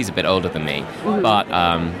there because he's a bit older than me.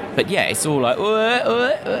 But yeah, it's all like a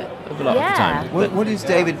lot of the time. What is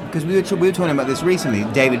David? Because we were talking about this recently.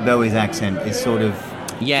 David Bowie's accent is sort of.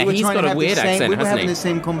 Yeah, we were he's trying got to a have the weird same- accent, We were hasn't having he? the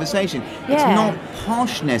same conversation. Yeah. It's not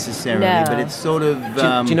posh necessarily, No. but it's sort of.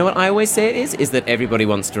 Do you know what I always say it is? Is that everybody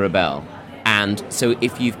wants to rebel. And so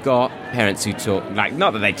if you've got parents who talk, like,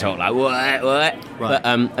 not that they talk like, what, Right. but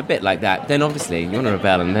a bit like that, then obviously you want to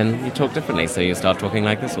rebel and then you talk differently, so you start talking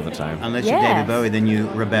like this all the time. Unless you're Yes. David Bowie, then you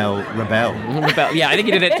rebel. Rebel. Yeah, I think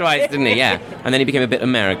he did it twice, didn't he? Yeah. And then he became a bit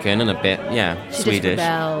American and a bit, She Swedish. just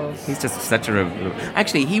rebels. He's just such a...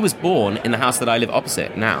 Actually, he was born in the house that I live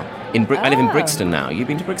opposite now. I live in Oh. Brixton now. You've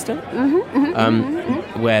been to Brixton?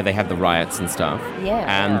 Where they had the riots and stuff.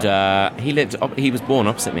 Yeah. And he was born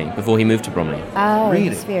opposite me before he moved to Bromley. Oh, Really?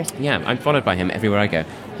 he's fierce. Yeah, I'm followed by him everywhere I go.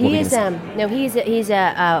 What were He you is gonna say? he's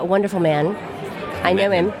a wonderful man. I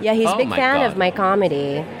know him. Yeah, he's a big fan God. of my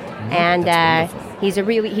comedy, and that's wonderful.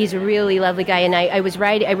 he's a really lovely guy. And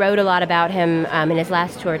I wrote a lot about him in his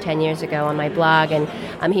last tour 10 years ago on my blog,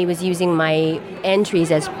 and he was using my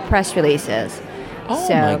entries as press releases. Oh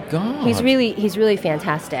so my God. He's really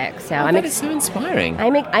fantastic. So That is so inspiring.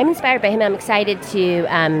 I'm inspired by him. I'm excited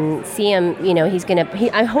to see him. You know,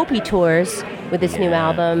 I hope he tours with this new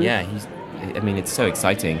album. Yeah, it's so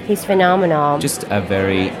exciting. He's phenomenal. Just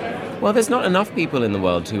there's not enough people in the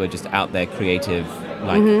world who are just out there creative,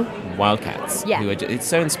 like wildcats. Yeah. It's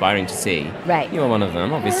so inspiring to see. Right. You are one of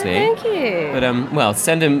them, obviously. Thank you. But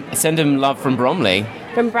send him love from Bromley.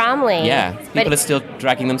 From Bromley. Yeah, people are still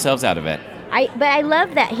dragging themselves out of it. But I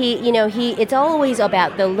love that it's always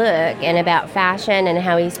about the look and about fashion and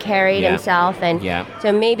how he's carried himself, and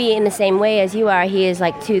so maybe in the same way as you are, he is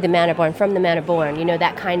like to the manor born, from the manor born,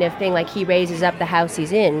 that kind of thing. Like he raises up the house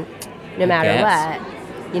he's in, no matter what,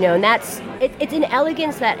 and that's it's an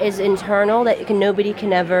elegance that is internal that nobody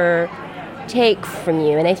can ever take from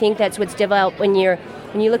you, and I think that's what's developed when you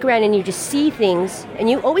look around and you just see things, and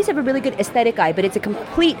you always have a really good aesthetic eye, but it's a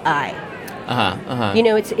complete eye.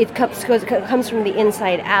 It comes from the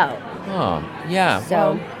inside out. Oh, yeah.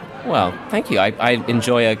 So, well, thank you. I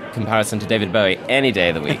enjoy a comparison to David Bowie any day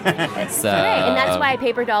of the week. So, right, and that's why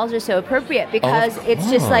paper dolls are so appropriate, because it's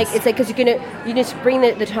because you just bring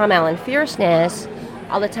the Tom Allen fierceness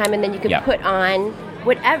all the time, and then you can put on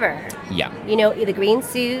whatever. Yeah. Either green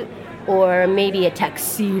suit or maybe a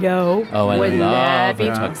tuxedo. Oh, I love a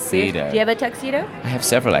tuxedo. Do you have a tuxedo? I have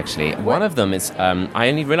several, actually. One of them is, I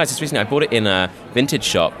only realized this recently, I bought it in a vintage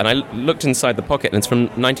shop, and I looked inside the pocket, and it's from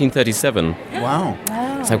 1937. Wow.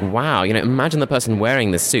 It's like, wow, imagine the person wearing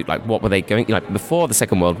this suit. Like, what were they going, before the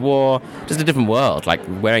Second World War, just a different world, like,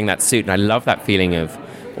 wearing that suit. And I love that feeling of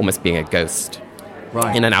almost being a ghost.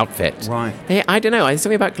 Right. In an outfit. Right. I don't know. It's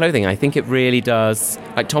something about clothing. I think it really does.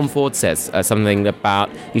 Like Tom Ford says something about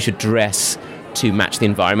you should dress to match the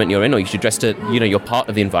environment you're in, or you should dress to, you're part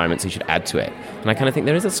of the environment, so you should add to it. And I kind of think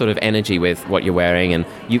there is a sort of energy with what you're wearing, and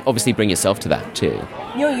you obviously bring yourself to that too.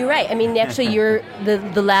 You're right. I mean, actually, you're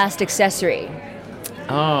the last accessory.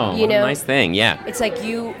 Oh, what a nice thing. Yeah. It's like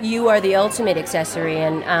you are the ultimate accessory,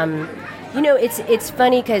 and it's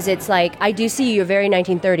funny because it's like I do see you're very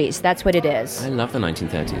 1930s. That's what it is. I love the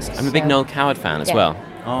 1930s. I'm a big Noel Coward fan as well.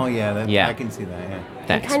 Oh yeah, I can see that. Yeah.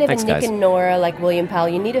 Thanks. Kind of Thanks, a Nick guys. and Nora, like William Powell.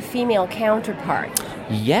 You need a female counterpart.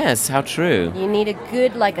 Yes, how true. You need a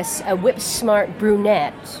good, like a whip-smart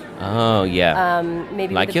brunette. Oh yeah.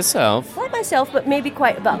 Maybe like yourself. Like myself, but maybe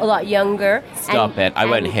a lot younger. Stop it! I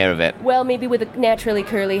won't hear of it. Well, maybe with a naturally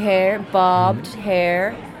curly hair, bobbed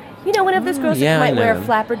hair. One of those girls that might wear a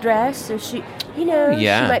flapper dress, or she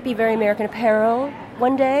might be very American Apparel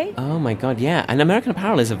one day. Oh my God, yeah. And American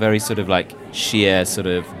Apparel is a very sort of like sheer sort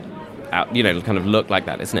of, kind of look like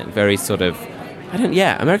that, isn't it? Very sort of,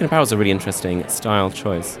 American Apparel is a really interesting style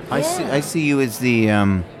choice. I see you as the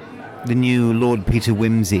new Lord Peter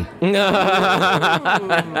Wimsey.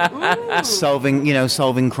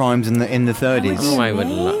 solving crimes in the 30s. Oh, I would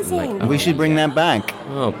love. We should bring that back.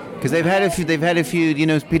 Oh. Because they've had a few,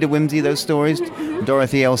 Peter Wimsey, those stories,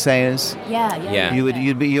 Dorothy L. Sayers. Yeah.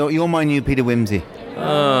 You're my new Peter Wimsey.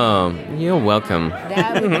 Oh, you're welcome.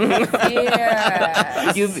 That would be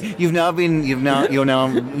fierce. You're now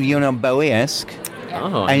Bowie-esque.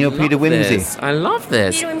 Oh, and you're Peter Wimsey. I love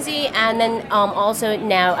this. Peter Wimsey, and then also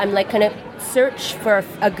now I'm like kind of search for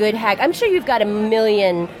a good hag. I'm sure you've got a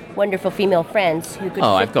million wonderful female friends who could.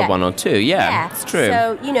 Oh, I've got one or two. Yeah, it's true.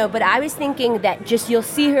 So but I was thinking that just you'll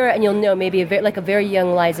see her and you'll know maybe a very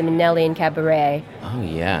young Liza Minnelli in Cabaret. Oh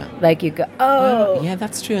yeah. Like you go, oh. Well, yeah,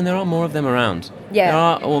 that's true, and there are more of them around. Yeah. There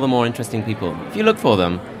are all the more interesting people if you look for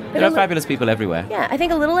them. There are fabulous people everywhere. Yeah, I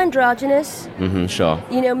think a little androgynous. Mm-hmm. Sure.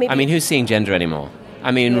 Maybe. I mean, who's seeing gender anymore?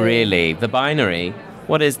 I mean, really, the binary.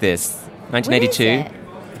 What is this? 1982?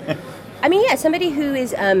 I mean, yeah, somebody who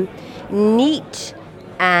is neat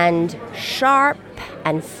and sharp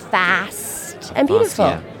and fast and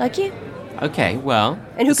beautiful, like you. Okay, well,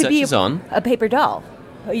 and who could be a paper doll.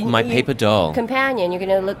 My paper doll companion. You're going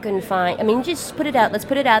to look and find. I mean, just put it out. Let's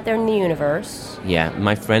put it out there in the universe. Yeah,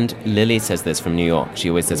 my friend Lily says this from New York. She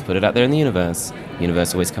always says, "Put it out there in the universe. The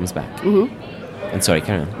universe always comes back." Mm-hmm. And sorry,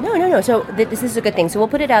 carry on. No. So this is a good thing. So we'll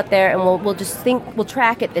put it out there, and we'll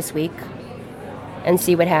track it this week, and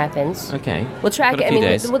see what happens. Okay. We'll track it. I mean,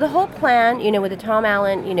 with the whole plan, with the Tom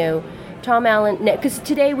Allen, because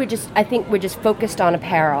today I think we're just focused on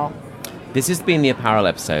apparel. This has been the apparel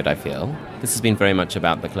episode, I feel. This has been very much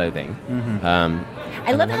about the clothing. Mm-hmm.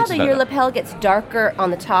 I love how your lapel gets darker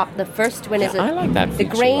on the top. The first one is I like that the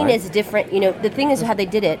feature, grain right? is different. The thing is how they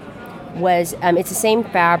did it was it's the same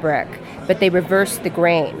fabric, but they reverse the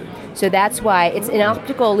grain. So that's why it's an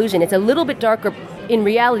optical illusion. It's a little bit darker in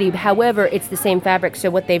reality. However, it's the same fabric. So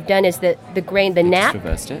what they've done is that the grain, the nap, Just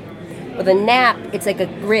reversed it. well, the nap, it's like a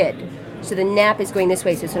grid. So the nap is going this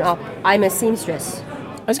way. So it's I'm a seamstress.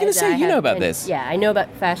 I was going to say, you know about this. Yeah, I know about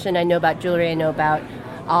fashion. I know about jewelry. I know about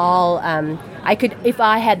all. I could, if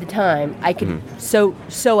I had the time, I could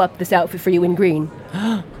sew up this outfit for you in green.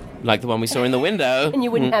 Like the one we saw in the window. And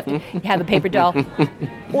you wouldn't have to have a paper doll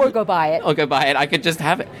or go buy it. Or go buy it. I could just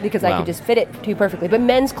have it. Because I could just fit it too perfectly. But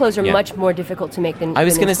men's clothes are Yeah. much more difficult to make than I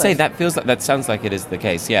was going to say that sounds like it is the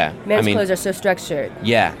case. Yeah. Men's clothes are so structured.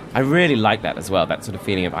 Yeah, I really like that as well. That sort of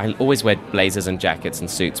feeling of I always wear blazers and jackets and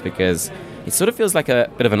suits because it sort of feels like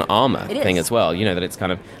a bit of an armor thing as well. You know, that it's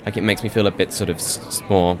kind of like it makes me feel a bit sort of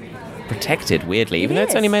more protected, weirdly, even though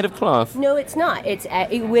it's only made of cloth. No, it's not. It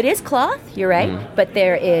is cloth. You're right, but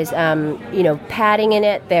there is padding in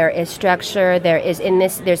it. There is structure.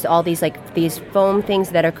 There's all these these foam things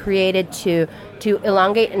that are created to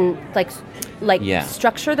elongate and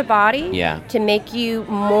structure the body to make you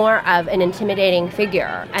more of an intimidating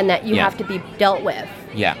figure, and that you have to be dealt with.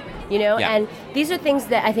 Yeah. And these are things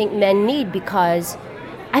that I think men need because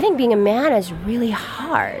I think being a man is really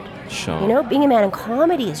hard. Sure. Being a man in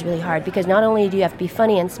comedy is really hard because not only do you have to be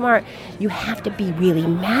funny and smart, you have to be really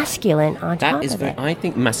masculine on top of it. I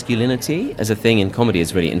think masculinity as a thing in comedy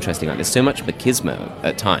is really interesting. Like, there's so much machismo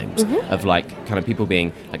at times of kind of people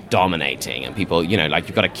being dominating and people,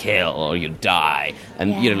 you've got to kill or you die,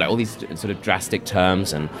 and all these sort of drastic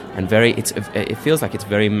terms and very. It feels like it's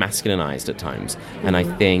very masculinized at times, and I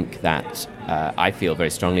think that I feel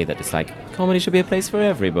very strongly that it's like comedy should be a place for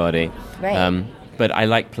everybody. Right. But I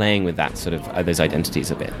like playing with that sort of those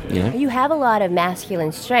identities a bit, You have a lot of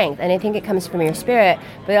masculine strength, and I think it comes from your spirit,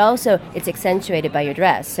 but also it's accentuated by your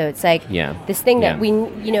dress. So it's like this thing that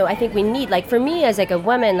I think we need. Like for me as a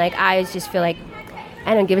woman, I just feel like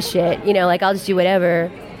I don't give a shit. I'll just do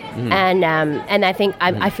whatever. And I think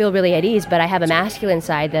I feel really at ease, but I have a masculine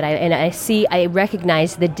side that I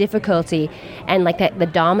recognize the difficulty and the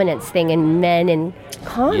dominance thing in men in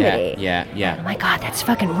comedy. Yeah. Oh my God, that's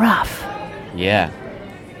fucking rough. Yeah.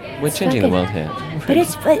 We're changing the world here. But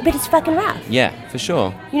it's fucking rough. Yeah, for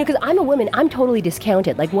sure. Because I'm a woman, I'm totally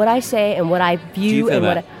discounted. Like what I say and what I view Do you feel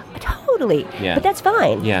and that? totally. Yeah. But that's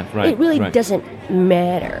fine. Yeah, right. It really right. doesn't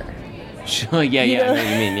matter. Sure, yeah, I know what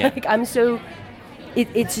you mean, yeah. I'm so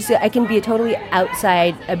it's just I can be a totally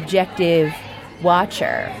outside objective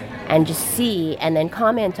watcher and just see and then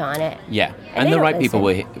comment on it. Yeah, and the right people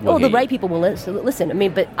will hear the right people will listen. I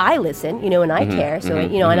mean, but I listen, and I care, so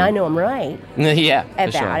and I know I'm right. Yeah,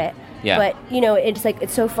 about sure. it. Yeah. But it's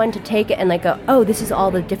it's so fun to take it and go, oh, this is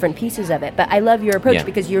all the different pieces of it. But I love your approach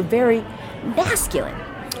because you're very masculine.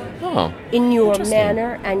 Oh, in your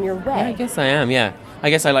manner and your way. Yeah, I guess I am. Yeah, I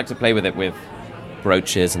guess I like to play with it with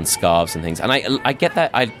brooches and scarves and things, and I get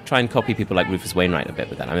that. I try and copy people like Rufus Wainwright a bit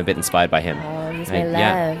with that. I'm a bit inspired by him. Oh, he's my love.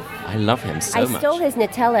 Yeah, I love him so much. I stole his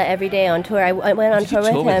Nutella every day on tour. I went on tour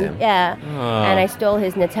with him. Yeah, and I stole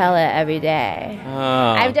his Nutella every day.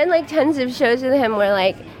 I've done tons of shows with him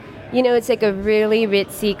where it's a really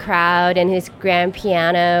ritzy crowd and his grand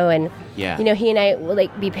piano and he and I will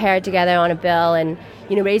be paired together on a bill and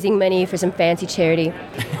raising money for some fancy charity.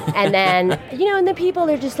 And then, and the people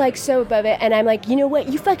are just so above it. And I'm like, you know what?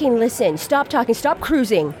 You fucking listen. Stop talking. Stop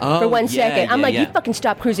cruising for 1 second. I'm like, you fucking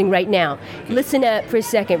stop cruising right now. Listen up for a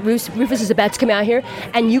second. Rufus is about to come out here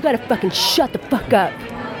and you got to fucking shut the fuck up.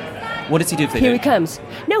 What does he do if they Here do? he comes.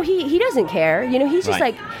 No, he doesn't care. He's just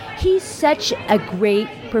he's such a great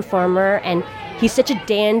performer and he's such a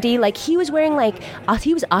dandy. He was wearing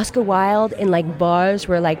he was Oscar Wilde in bars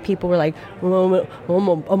where people were like, well,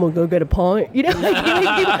 I'm gonna go get a pint.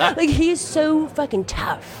 He's so fucking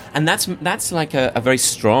tough. And that's a very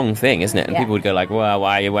strong thing, isn't it? And people would go well,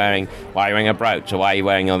 why are you wearing a brooch or why are you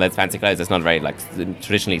wearing all those fancy clothes? That's not very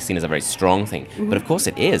traditionally seen as a very strong thing. Mm-hmm. But of course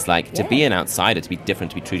it is. To be an outsider, to be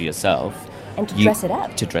different, to be true to yourself. And to dress it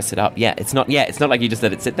up. To dress it up, yeah. It's not like you just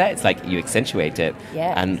let it sit there. It's like you accentuate it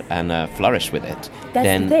and flourish with it.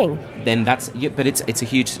 That's the thing. Then but it's a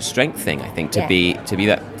huge strength thing, I think, to be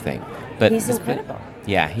that thing. But he's incredible.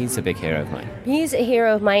 Yeah, he's a big hero of mine. He's a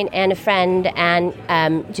hero of mine and a friend and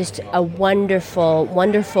just a wonderful,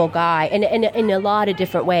 wonderful guy in a lot of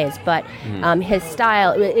different ways. But his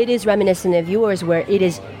style, it is reminiscent of yours where it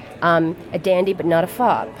is a dandy but not a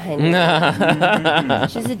fop.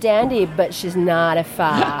 She's a dandy but she's not a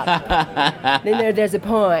fop. Then there's a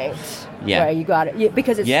point where you got it.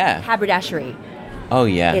 Because it's haberdashery. Oh,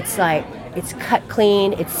 yeah. It's it's cut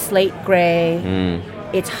clean, it's slate gray,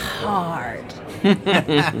 it's hard.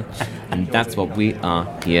 And that's what we are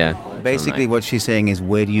here Basically, what she's saying is,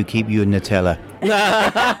 where do you keep your Nutella?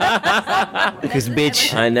 Because,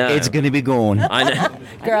 bitch, I know. it's going to be gone. I know.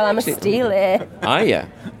 Girl, I'm gonna steal it. Oh, yeah.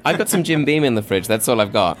 I've got some Jim Beam in the fridge. That's all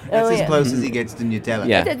I've got. That's as yeah. close as he gets to Nutella.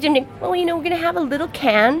 Yeah. Well, we're gonna have a little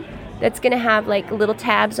can that's gonna have like little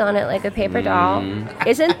tabs on it, like a paper doll.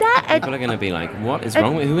 Isn't that? People are going to be like, what is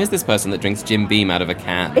wrong with... Who is this person that drinks Jim Beam out of a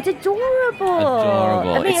can? It's adorable.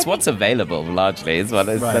 Adorable. I mean, It's what's available, largely. That's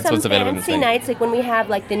what's available in the fancy thing. nights, like when we have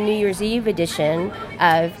like the New Year's Eve edition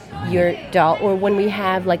of your doll, or when we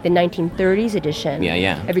have like the 1930s edition.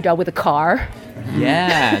 Yeah. Every doll with a car,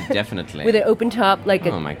 Yeah, definitely. with an open top, like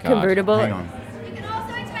Oh a my God. convertible. Hang on.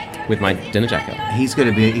 With my dinner jacket. He's going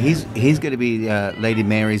to be Lady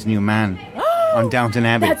Mary's new man on Downton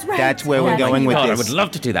Abbey. That's right. That's where we're That's going with God, this. I would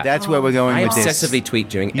love to do that. That's where we're going I with this. obsessively tweet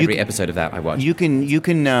during every episode of that I watch. You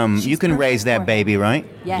can raise that baby, right?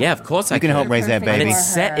 Yeah, of course I You can help raise that Perfect And baby. for it's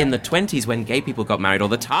set her. in the 20s when gay people got married all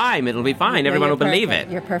the time. It'll be fine. Everyone will believe it.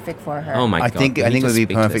 You're perfect for her. Oh my I God. think we it need to would be speak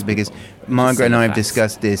to perfect those because people. Margaret Say and the I have facts.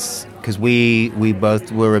 discussed this because we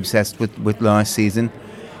both were obsessed with last season,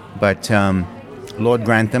 but Lord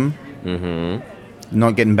Grantham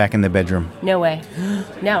not getting back in the bedroom. No way.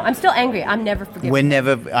 No, I'm still angry. I'm never forgiving. We're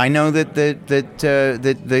never. I know that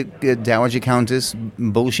the Dowager Countess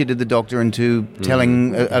bullshitted the doctor into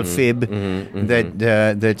telling a fib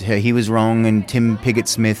that he was wrong and Tim Pigott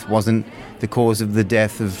Smith wasn't the cause of the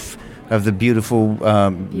death of the beautiful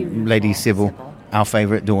Lady Sybil, our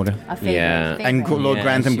favourite daughter. A favorite, Yeah. favorite. And Lord Yeah,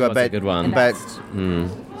 Grantham she got was a back. good one. But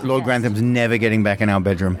Lord Grantham's never getting back in our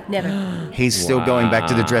bedroom. Never. He's still going back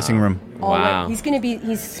to the dressing room. Wow. He's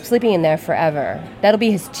sleeping in there forever. That'll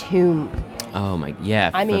be his tomb. Oh my, yeah.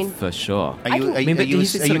 I mean- for sure. Are you, I mean, but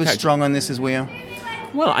he's this are sort you of as strong on this as we are?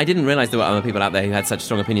 Well, I didn't realize there were other people out there who had such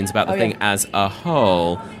strong opinions about the thing as a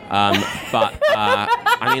whole. But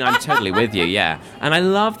I mean, I'm totally with you, yeah. And I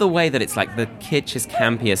love the way that it's like the kitschest,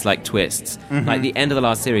 campiest like twists. Like the end of the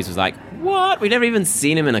last series was like, what? We've never even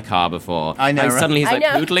seen him in a car before. I know, And right? suddenly he's I like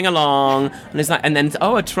know. pootling along, and it's like, and then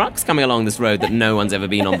a truck's coming along this road that no one's ever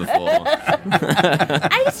been on before.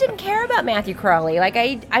 I just didn't care about Matthew Crawley. Like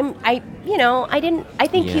I didn't. I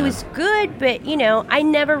think he Yeah. was good, but I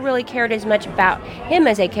never really cared as much about him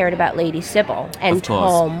as I cared about Lady Sybil and Of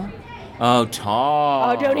course. Tom. Oh, Tom.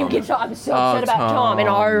 Oh, don't even get Tom. I'm so upset about Tom in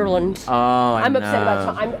Ireland. Oh, I'm upset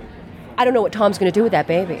about Tom. I don't know what Tom's going to do with that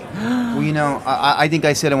baby. Well, I think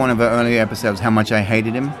I said in one of our earlier episodes how much I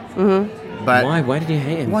hated him. Mm-hmm. But Why? Why did you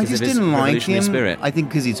hate him? Well, I Because just of his didn't like revolutionary him. Spirit. I think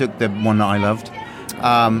because he took the one that I loved.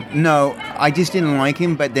 No, I just didn't like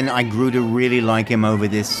him. But then I grew to really like him over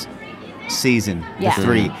this season, Yeah. the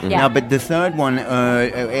 3. Yeah. Now, but the third one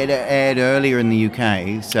it aired earlier in the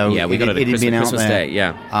UK, so Yeah, we got it at had been out Christmas there. Day,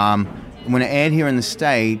 yeah. When it aired here in the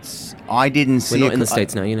States, I didn't see We're it. not in the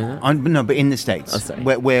States now, you know that? No, but in the States, Oh, sorry.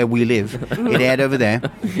 where we live, it aired over there,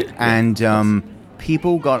 and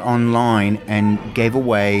people got online and gave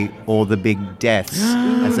away all the big deaths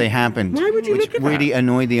as they happened, which really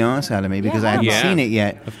annoyed the arse out of me because I hadn't Yeah. seen it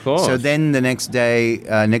yet. Of course. So then the next day,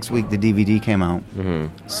 next week, the DVD came out.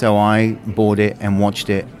 So I bought it and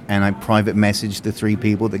watched it, and I private messaged the 3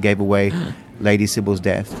 people that gave away Lady Sybil's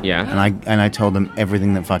death. Yeah. And I told them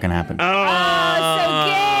everything that fucking happened. so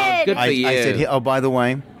good. Good for you. I said, oh, by the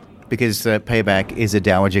way, because Payback is a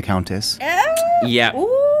Dowager Countess. Yeah.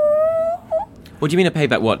 Ooh. What do you mean a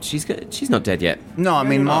payback? What? She's not dead yet. No, I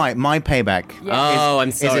mean my Payback Oh, I'm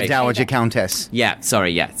is sorry. a Dowager Countess Yeah,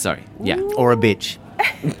 sorry. Yeah. or a bitch.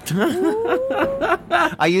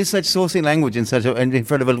 I use such saucy language in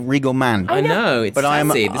front of a regal man. I know. It's But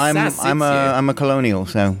sassy. The sass suits you. I'm a colonial,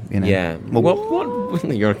 so Yeah. Well, What?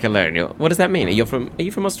 You're a colonial. What does that mean? Are you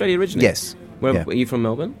from Australia originally? Yes. Where Yeah. are you from?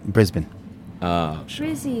 Melbourne? Brisbane. Oh,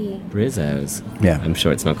 Drizzy. Brizzos. Yeah. I'm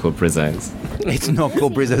sure it's not called Brizzos. It's not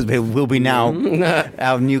called Brizzos, but it will be now.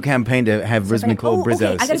 Our new campaign to have Brisbane called Oh, okay,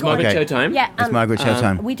 Brizzos. I gotta It's go. Margaret Okay. Showtime? Yeah. It's Margaret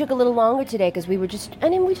Showtime. We took a little longer today because we just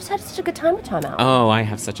had such a good time with Tom Out. Oh, I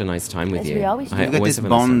have such a nice time with Yes, you. we always do. I You've got always this have a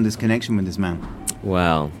nice time. bond, this connection with this man.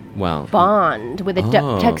 Well. Bond with a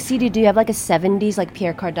Oh. tuxedo. Do you have like a 70s like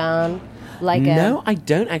Pierre Cardin? Like No, I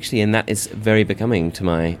don't actually, and that is very becoming to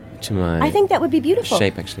my. I think that would be beautiful.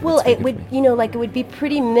 Shape, actually. Well, That's very it good would, for me. like it would be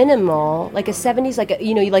pretty minimal, like a 70s, like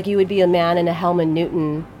like you would be a man in a Helmut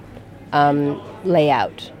Newton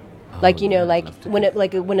layout, like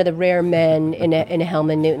like one of the rare men in a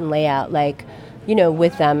Helmut Newton layout, like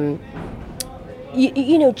with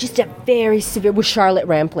just a very severe with Charlotte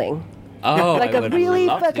Rampling. Oh, Like I a would really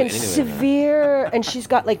love to do fucking it anyway. severe, and she's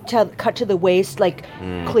got like cut to the waist, like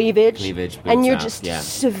cleavage, Cleavage, and boobs you're out, just yeah.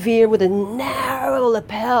 severe with a narrow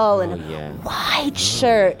lapel and yeah. a white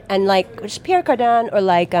shirt, and like just Pierre Cardin or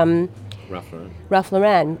like Ralph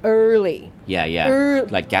Lauren, early. Yeah.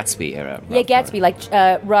 Like Gatsby era. Yeah, Gatsby, like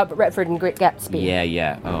Robert Redford and Great Gatsby.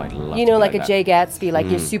 Yeah. Oh, I'd love You know, like a Jay Gatsby, like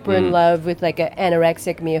you're super in love with like an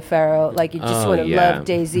anorexic Mia Farrow, like you just want to love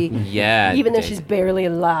Daisy. Yeah. Even though she's barely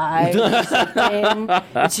alive.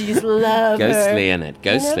 And she just loves her. Ghostly in it.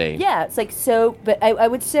 Ghostly. You know? Yeah, it's like so, but I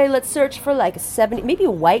would say let's search for like a 70, maybe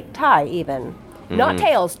a white tie even. Not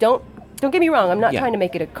tails, don't get me wrong, I'm not trying to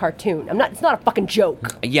make it a cartoon. It's not a fucking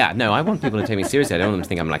joke. Yeah, no, I want people to take me seriously. I don't want them to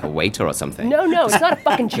think I'm like a waiter or something. No, it's not a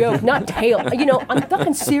fucking joke, not tail. You know, I'm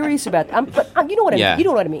fucking serious about it. You know what I mean? You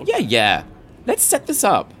know what I mean? Yeah. Let's set this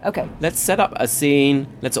up. Okay. Let's set up a scene.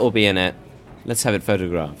 Let's all be in it. Let's have it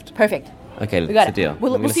photographed. Perfect. Okay, We got that's it. the deal.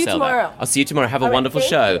 We'll see you tomorrow. I'll see you tomorrow. Have a All right, wonderful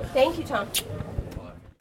show. Thank you, Tom.